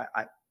where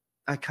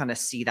I kind of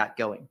see that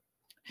going.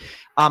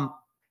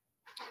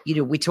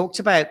 We talked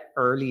about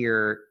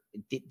earlier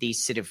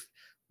these sort of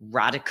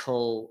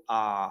radical,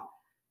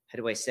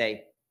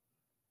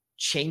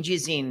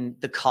 changes in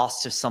the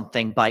cost of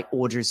something by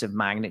orders of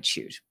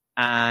magnitude.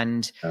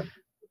 And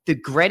the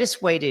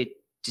greatest way to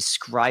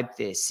describe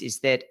this is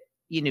that,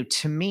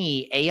 to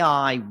me,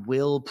 AI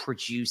will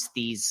produce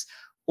these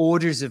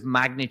orders of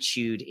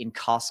magnitude in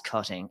cost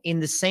cutting in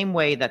the same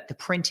way that the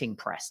printing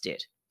press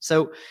did.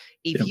 So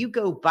if you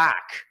go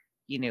back,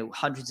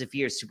 hundreds of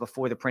years to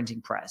before the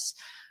printing press,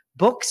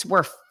 books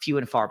were few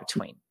and far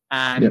between.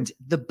 And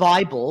the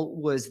Bible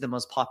was the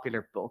most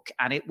popular book,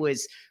 and it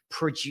was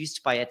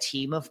produced by a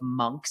team of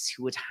monks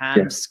who would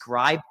hand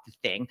scribe the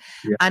thing,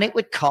 and it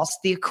would cost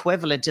the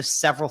equivalent of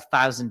several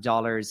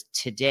 $1,000s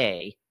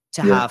today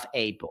to have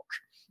a book.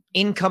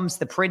 In comes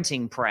the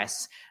printing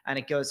press, and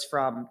it goes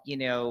from,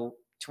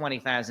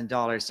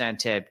 $20,000 down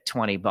to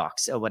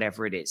 $20 or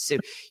whatever it is. So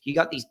you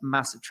got these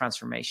massive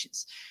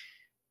transformations.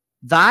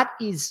 That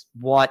is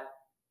what,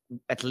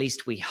 at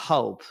least we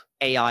hope,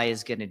 AI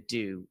is going to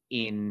do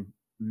in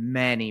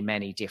many,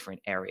 many different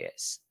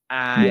areas.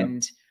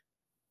 And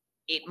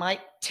it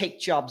might take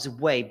jobs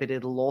away, but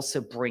it'll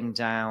also bring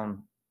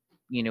down,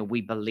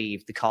 we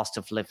believe, the cost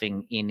of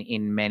living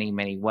in many,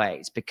 many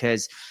ways.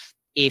 Because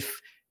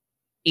if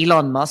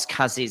Elon Musk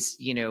has his,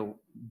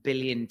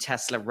 billion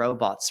Tesla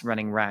robots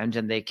running around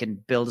and they can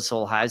build us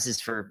all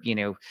houses for,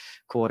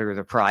 quarter of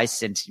the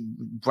price and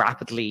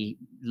rapidly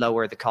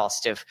lower the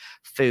cost of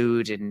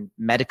food and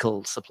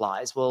medical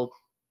supplies, well,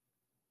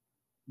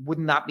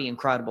 wouldn't that be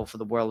incredible for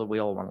the world that we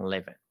all want to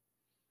live in?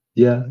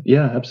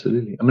 Yeah,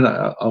 absolutely. I mean,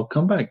 I'll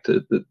come back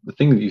to the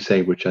thing that you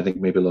say, which I think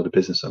maybe a lot of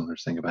business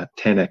owners think about,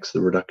 10x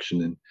the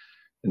reduction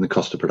in the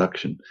cost of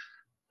production.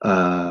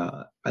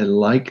 I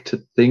like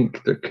to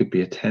think there could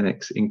be a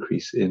 10x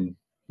increase in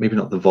maybe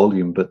not the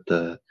volume, but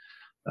the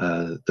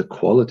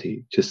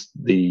quality, just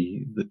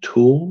the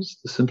tools,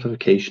 the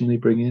simplification they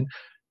bring in.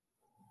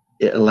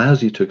 It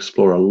allows you to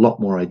explore a lot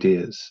more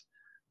ideas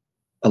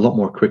a lot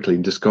more quickly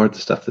and discard the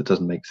stuff that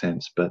doesn't make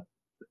sense. But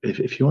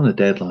if you're on a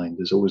deadline,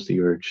 there's always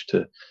the urge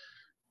to,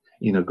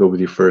 go with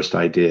your first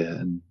idea,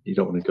 and you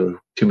don't want to go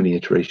too many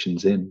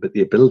iterations in. But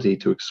the ability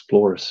to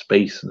explore a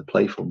space in a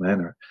playful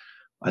manner,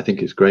 I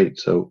think, is great.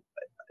 So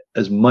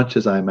as much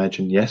as I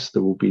imagine, yes,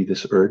 there will be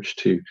this urge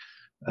to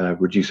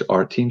reduce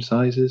our team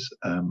sizes,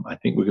 I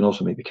think we can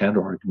also make the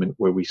counter argument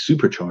where we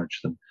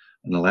supercharge them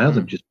and allow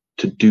them just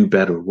to do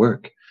better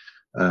work.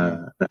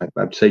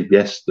 I'd say,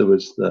 yes, there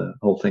was the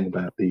whole thing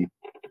about the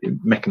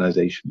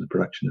mechanization, the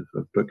production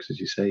of books, as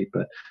you say,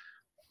 but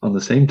on the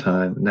same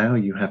time, now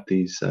you have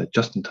these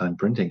just-in-time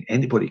printing.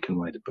 Anybody can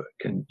write a book,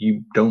 and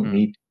you don't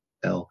need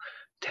to sell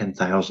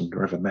 10,000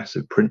 or have a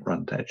massive print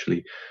run to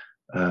actually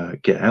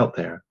get out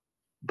there.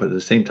 But at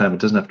the same time, it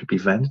doesn't have to be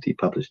vanity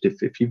published.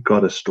 If you've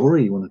got a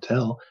story you want to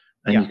tell,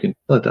 and you can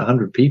tell it to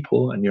 100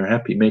 people, and you're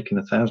happy making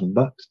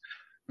 $1,000,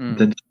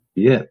 then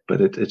but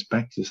it's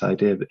back to this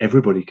idea that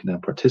everybody can now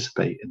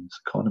participate in this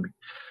economy.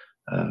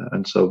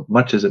 And so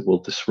much as it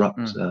will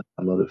disrupt a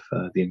lot of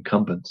the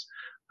incumbents,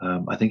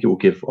 I think it will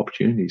give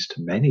opportunities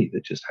to many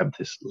that just have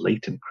this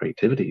latent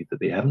creativity that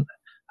they haven't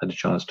had a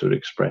chance to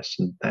express,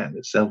 and that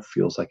itself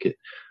feels like it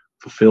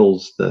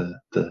fulfills the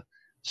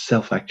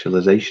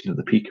self-actualization at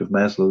the peak of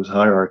Maslow's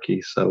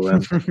hierarchy. So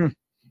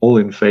all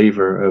in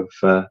favor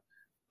of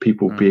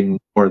people being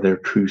more their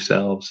true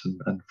selves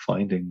and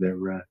finding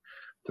their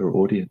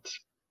audience.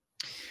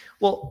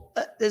 Well,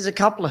 there's a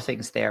couple of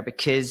things there,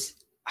 because,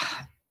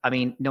 I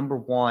mean, number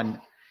one,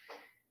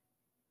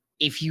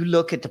 if you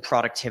look at the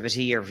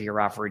productivity of your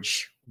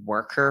average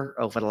worker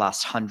over the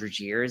last 100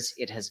 years,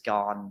 it has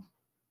gone,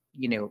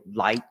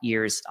 light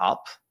years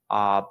up.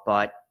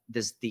 But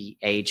there's the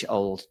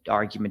age-old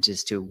argument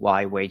as to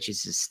why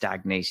wages has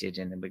stagnated,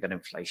 and then we got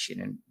inflation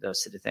and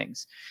those sort of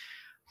things.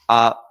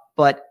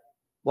 But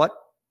what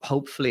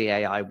hopefully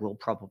AI will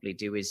probably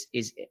do is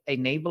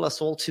enable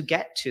us all to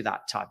get to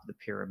that top of the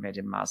pyramid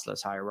in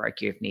Maslow's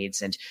hierarchy of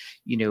needs. And,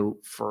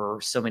 for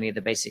so many of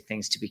the basic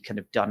things to be kind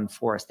of done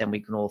for us, then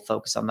we can all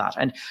focus on that.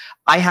 And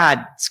I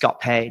had Scott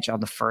Page on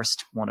the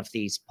first one of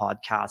these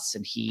podcasts,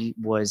 and he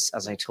was,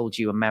 as I told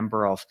you, a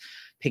member of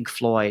Pink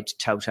Floyd,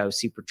 Toto,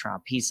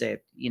 Supertramp. He's a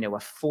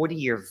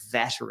 40-year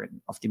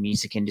veteran of the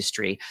music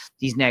industry.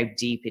 He's now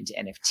deep into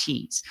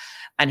NFTs.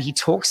 And he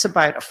talks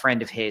about a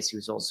friend of his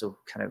who's also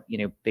kind of,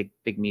 big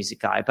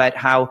music guy, about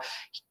how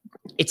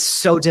it's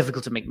so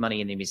difficult to make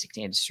money in the music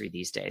industry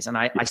these days. And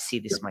I see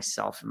this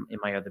myself in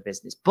my other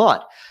business.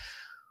 But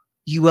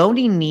you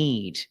only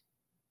need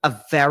a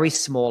very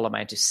small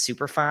amount of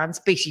super fans.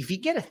 Basically, if you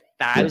get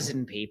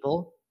 1,000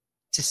 people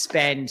to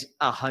spend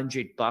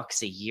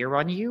 $100 a year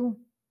on you,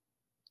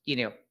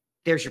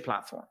 there's your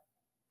platform.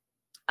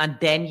 And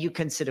then you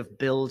can sort of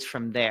build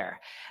from there,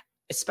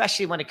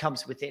 especially when it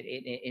comes with it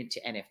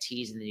into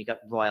NFTs, and then you got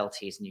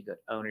royalties and you got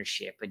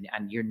ownership,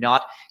 and you're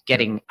not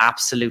getting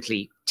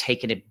absolutely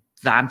taken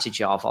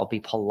advantage of, I'll be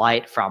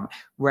polite, from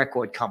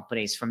record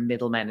companies, from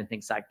middlemen and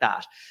things like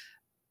that.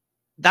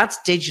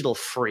 That's digital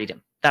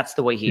freedom. That's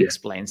the way he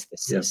explains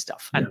this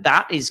stuff. And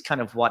that is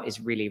kind of what is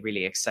really,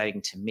 really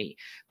exciting to me.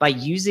 By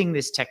using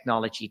this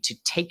technology to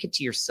take it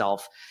to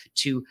yourself,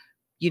 to,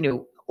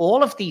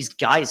 all of these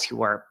guys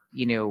who are,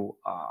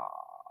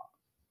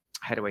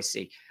 how do I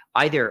say,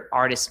 either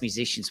artists,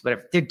 musicians,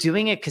 whatever, they're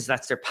doing it because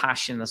that's their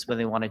passion. That's what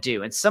they want to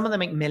do. And some of them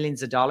make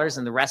millions of dollars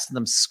and the rest of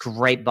them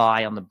scrape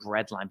by on the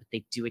breadline, but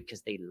they do it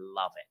because they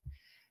love it.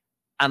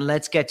 And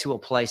let's get to a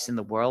place in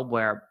the world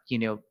where,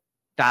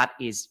 that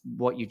is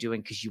what you're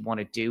doing because you want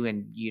to do,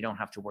 and you don't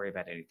have to worry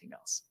about anything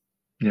else.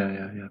 Yeah.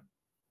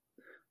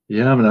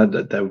 I mean,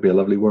 that would be a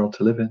lovely world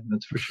to live in.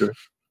 That's for sure.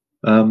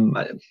 And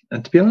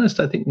to be honest,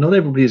 I think not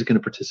everybody is going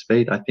to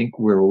participate. I think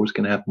we're always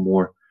going to have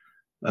more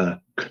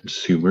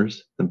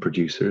consumers than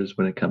producers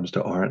when it comes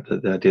to art.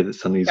 The idea that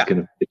suddenly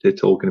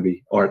it's all going to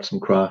be arts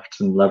and crafts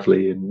and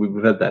lovely, and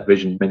we've had that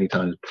vision many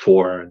times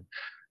before. And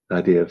the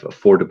idea of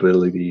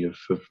affordability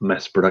of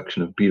mass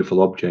production of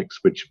beautiful objects,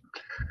 which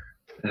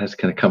has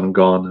kind of come and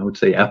gone. I would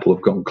say Apple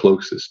have gotten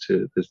closest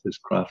to this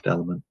craft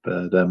element,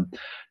 but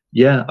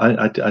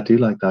I do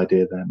like the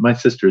idea that my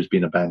sister has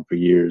been a band for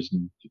years,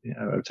 and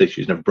I would say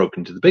she's never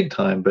broken to the big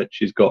time, but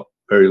she's got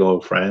very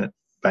loyal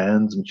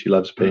fans, and she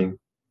loves playing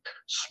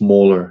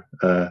smaller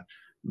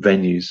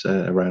venues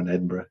around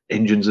Edinburgh.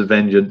 Engines of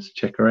Vengeance,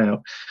 check her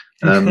out.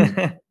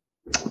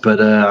 But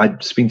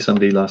I'd seen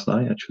somebody last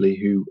night actually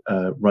who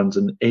runs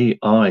an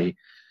AI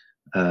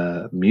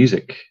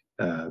music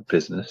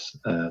business.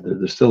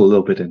 They're still a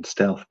little bit in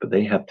stealth, but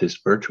they have this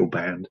virtual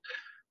band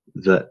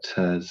that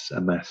has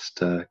amassed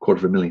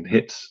 250,000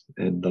 hits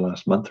in the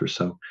last month or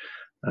so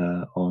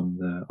on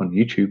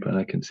YouTube, and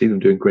I can see them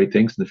doing great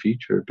things in the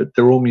future. But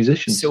they're all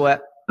musicians. So a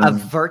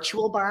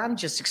virtual band,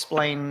 just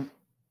explain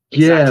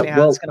exactly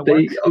how it's going to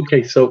work.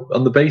 Okay, so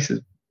on the basis,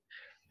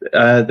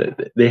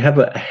 they have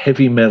a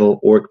heavy metal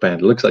orc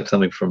band. It looks like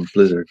something from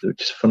Blizzard. They're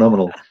just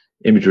phenomenal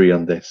imagery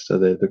on this. So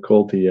they're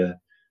called the let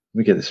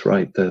me get this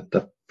right,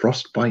 the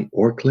Frostbite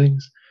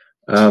Orclings.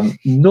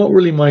 Not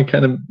really my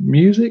kind of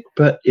music,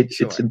 but it's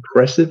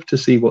impressive to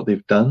see what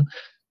they've done,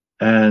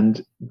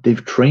 and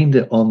they've trained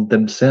it on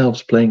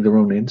themselves playing their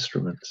own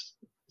instruments.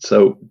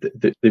 So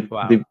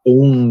they've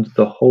owned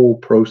the whole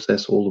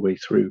process all the way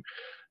through,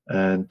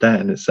 and that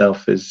in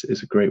itself is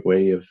a great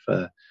way of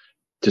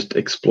just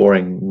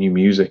exploring new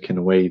music in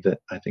a way that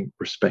I think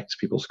respects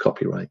people's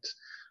copyrights.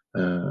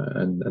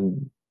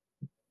 And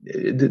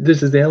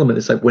this is the element.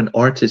 It's like when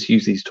artists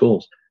use these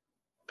tools,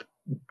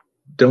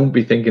 don't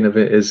be thinking of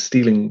it as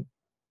stealing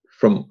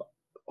from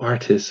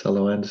artists,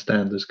 although I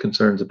understand there's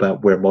concerns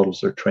about where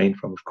models are trained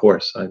from. Of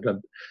course, I'm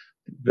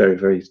very,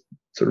 very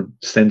sort of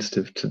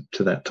sensitive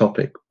to that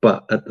topic.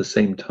 But at the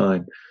same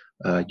time,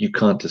 you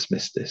can't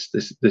dismiss this.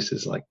 This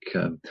is like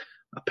a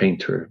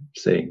painter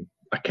saying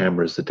a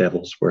camera is the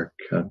devil's work.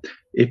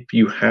 If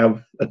you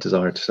have a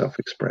desire to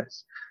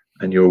self-express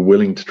and you're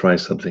willing to try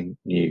something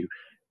new,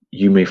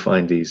 you may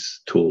find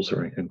these tools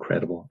are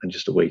incredible and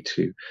just a way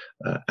to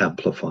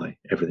amplify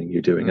everything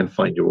you're doing and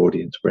find your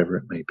audience wherever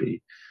it may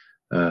be.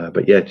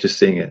 But yeah, just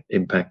seeing it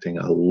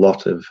impacting a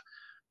lot of,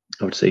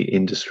 I would say,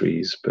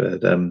 industries.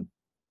 But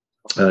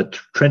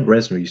Trent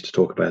Reznor used to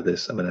talk about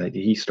this. I mean,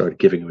 he started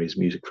giving away his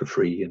music for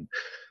free, and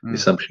the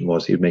assumption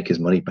was he would make his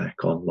money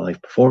back on live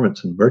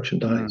performance and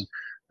merchandise.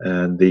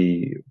 And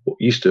what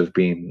used to have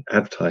been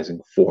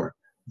advertising for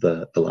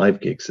the live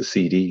gigs, the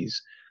CDs,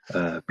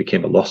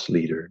 became a loss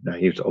leader. Now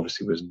he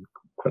wasn't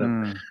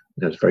quite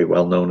was very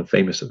well known and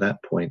famous at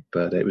that point,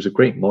 but it was a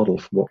great model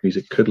for what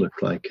music could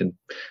look like, and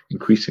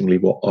increasingly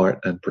what art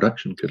and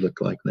production could look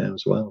like now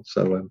as well.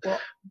 So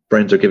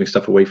brands are giving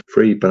stuff away for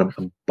free, but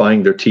I'm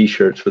buying their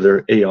T-shirts for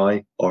their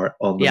AI art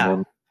on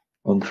them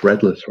on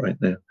Threadless right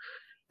now.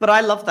 But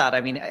I love that.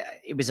 I mean,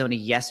 it was only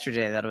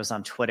yesterday that I was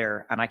on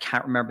Twitter, and I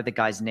can't remember the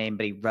guy's name,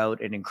 but he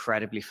wrote an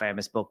incredibly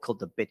famous book called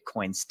The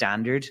Bitcoin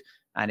Standard,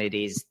 and it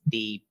is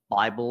the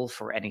Bible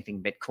for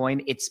anything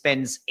Bitcoin. It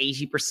spends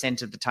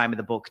 80% of the time of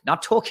the book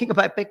not talking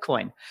about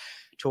Bitcoin,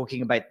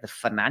 talking about the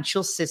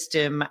financial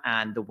system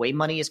and the way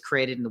money is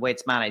created and the way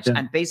it's managed,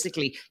 and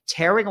basically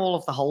tearing all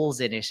of the holes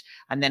in it.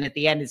 And then at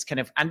the end, it's kind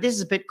of, and this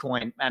is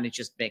Bitcoin, and it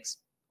just makes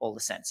all the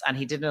sense. And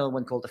he did another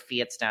one called the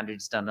Fiat Standard.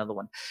 He's done another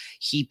one.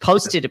 He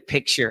posted a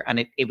picture,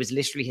 and it was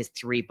literally his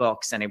 3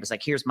 books. And it was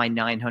like, here's my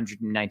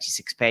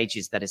 996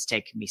 pages that has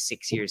taken me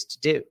 6 years to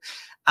do.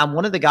 And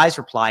one of the guys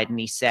replied, and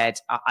he said,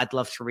 I'd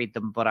love to read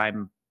them, but I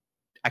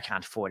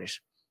can't afford it.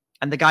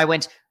 And the guy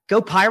went,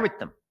 go pirate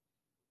them.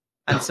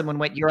 And someone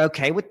went, you're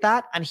okay with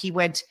that? And he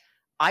went,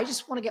 I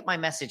just want to get my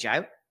message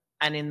out.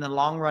 And in the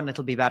long run,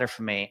 it'll be better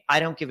for me. I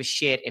don't give a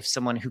shit if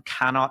someone who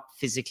cannot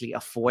physically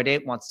afford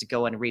it wants to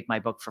go and read my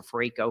book for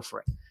free, go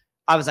for it.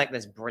 I was like,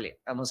 that's brilliant.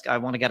 I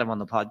want to get him on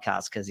the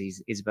podcast because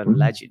he's a bit of a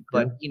legend.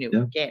 But,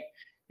 again,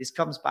 this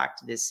comes back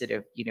to this sort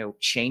of,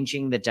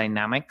 changing the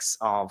dynamics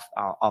of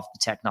the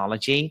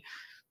technology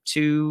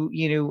to,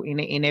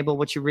 enable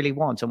what you really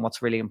want and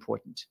what's really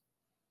important.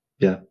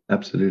 Yeah,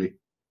 absolutely.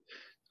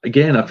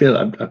 Again, I feel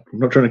I'm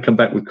not trying to come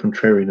back with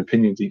contrarian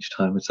opinions each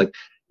time. It's like,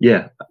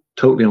 yeah,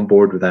 totally on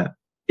board with that.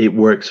 it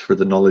works for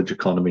the knowledge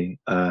economy.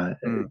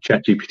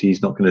 ChatGPT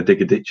is not going to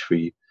dig a ditch for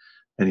you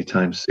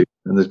anytime soon,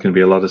 and there's going to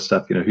be a lot of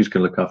stuff. Who's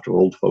going to look after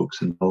old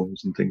folks in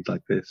homes and things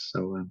like this.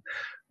 So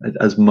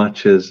as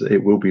much as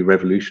it will be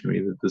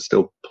revolutionary, there's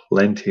still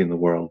plenty in the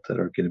world that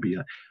are going to be,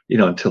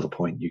 until the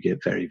point you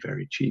get very,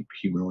 very cheap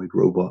humanoid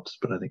robots.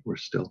 But I think we're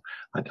still,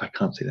 I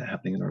can't see that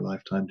happening in our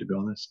lifetime, to be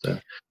honest.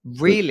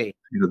 Really?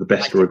 With, the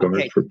best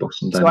regard for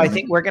Boston Dynamics. So I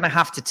think we're going to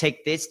have to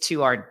take this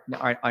to our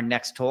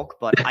next talk,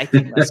 but I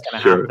think that's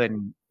going to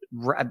happen.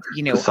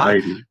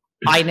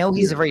 I know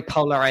he's a very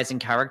polarizing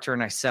character,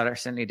 and I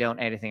certainly don't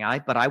anything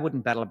but I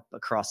wouldn't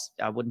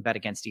bet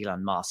against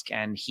Elon Musk.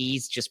 And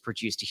he's just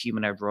produced a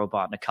humanoid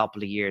robot in a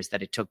couple of years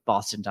that it took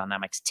Boston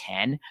Dynamics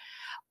 10.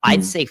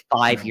 I'd say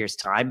 5 years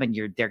time, and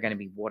they're going to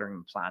be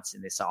watering plants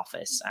in this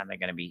office, and they're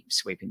going to be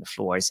sweeping the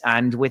floors.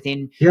 And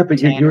within but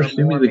you're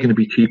assuming they're going to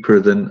be cheaper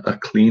than a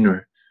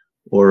cleaner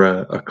or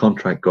a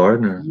contract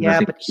gardener.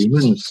 Yeah, but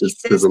humans,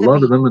 there's a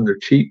lot of them, and they're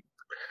cheap.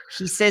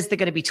 He says they're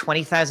going to be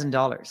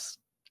 $20,000.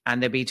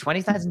 And they'll be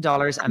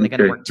 $20,000, and they're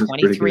going to work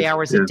 23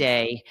 hours a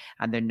day,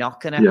 and they're not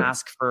going to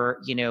ask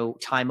for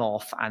time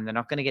off, and they're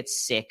not going to get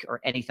sick or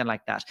anything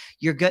like that.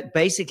 You're going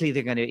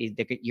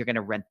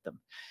to rent them.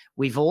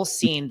 We've all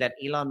seen that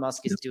Elon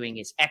Musk is doing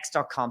his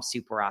X.com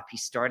super app.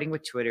 He's starting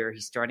with Twitter.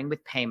 He's starting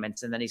with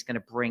payments, and then he's going to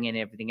bring in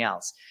everything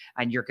else.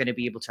 And you're going to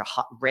be able to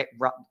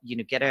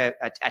get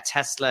a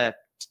Tesla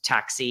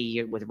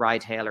taxi with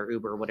ride hail or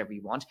Uber or whatever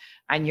you want,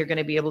 and you're going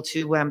to be able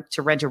to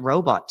rent a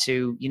robot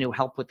to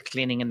help with the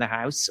cleaning in the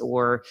house,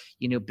 or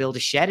build a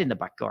shed in the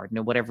back garden,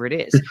 or whatever it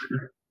is.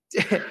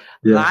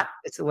 That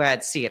is the way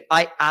I'd see it.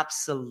 I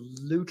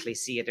absolutely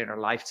see it in our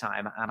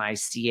lifetime, and I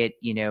see it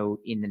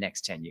in the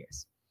next 10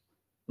 years.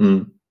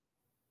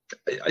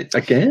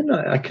 I kind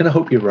of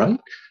hope you're right.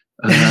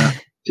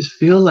 Just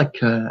feel like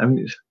to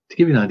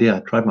give you an idea, I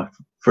tried my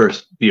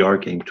first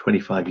VR game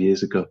 25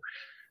 years ago,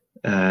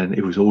 and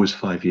it was always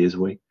 5 years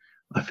away.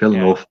 I feel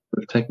an awful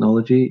lot of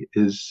technology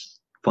is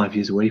 5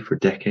 years away for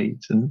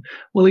decades. And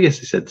I guess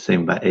they said the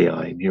same about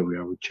AI, and here we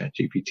are with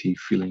ChatGPT,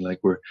 feeling like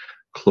we're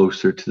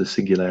closer to the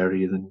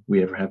singularity than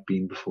we ever have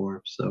been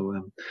before.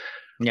 So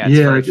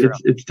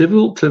it's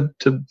difficult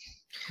to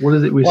what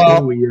is it we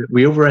say?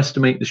 We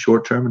overestimate the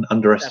short term and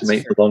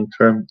underestimate the long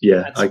term.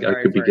 I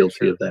could be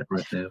guilty of that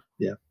right now.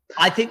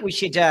 I think we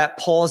should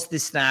pause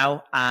this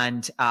now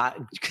and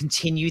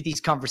continue these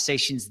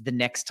conversations the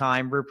next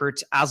time,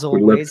 Rupert. As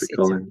always,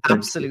 it's an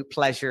absolute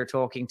pleasure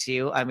talking to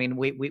you. I mean,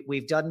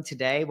 we've done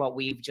today what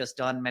we've just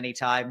done many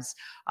times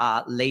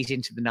late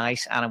into the night,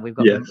 and we've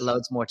got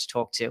loads more to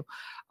talk to.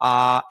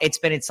 It's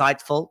been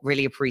insightful,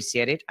 really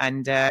appreciate it,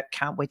 and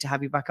can't wait to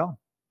have you back on.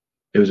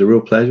 It was a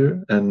real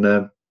pleasure,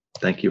 and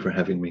thank you for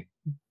having me.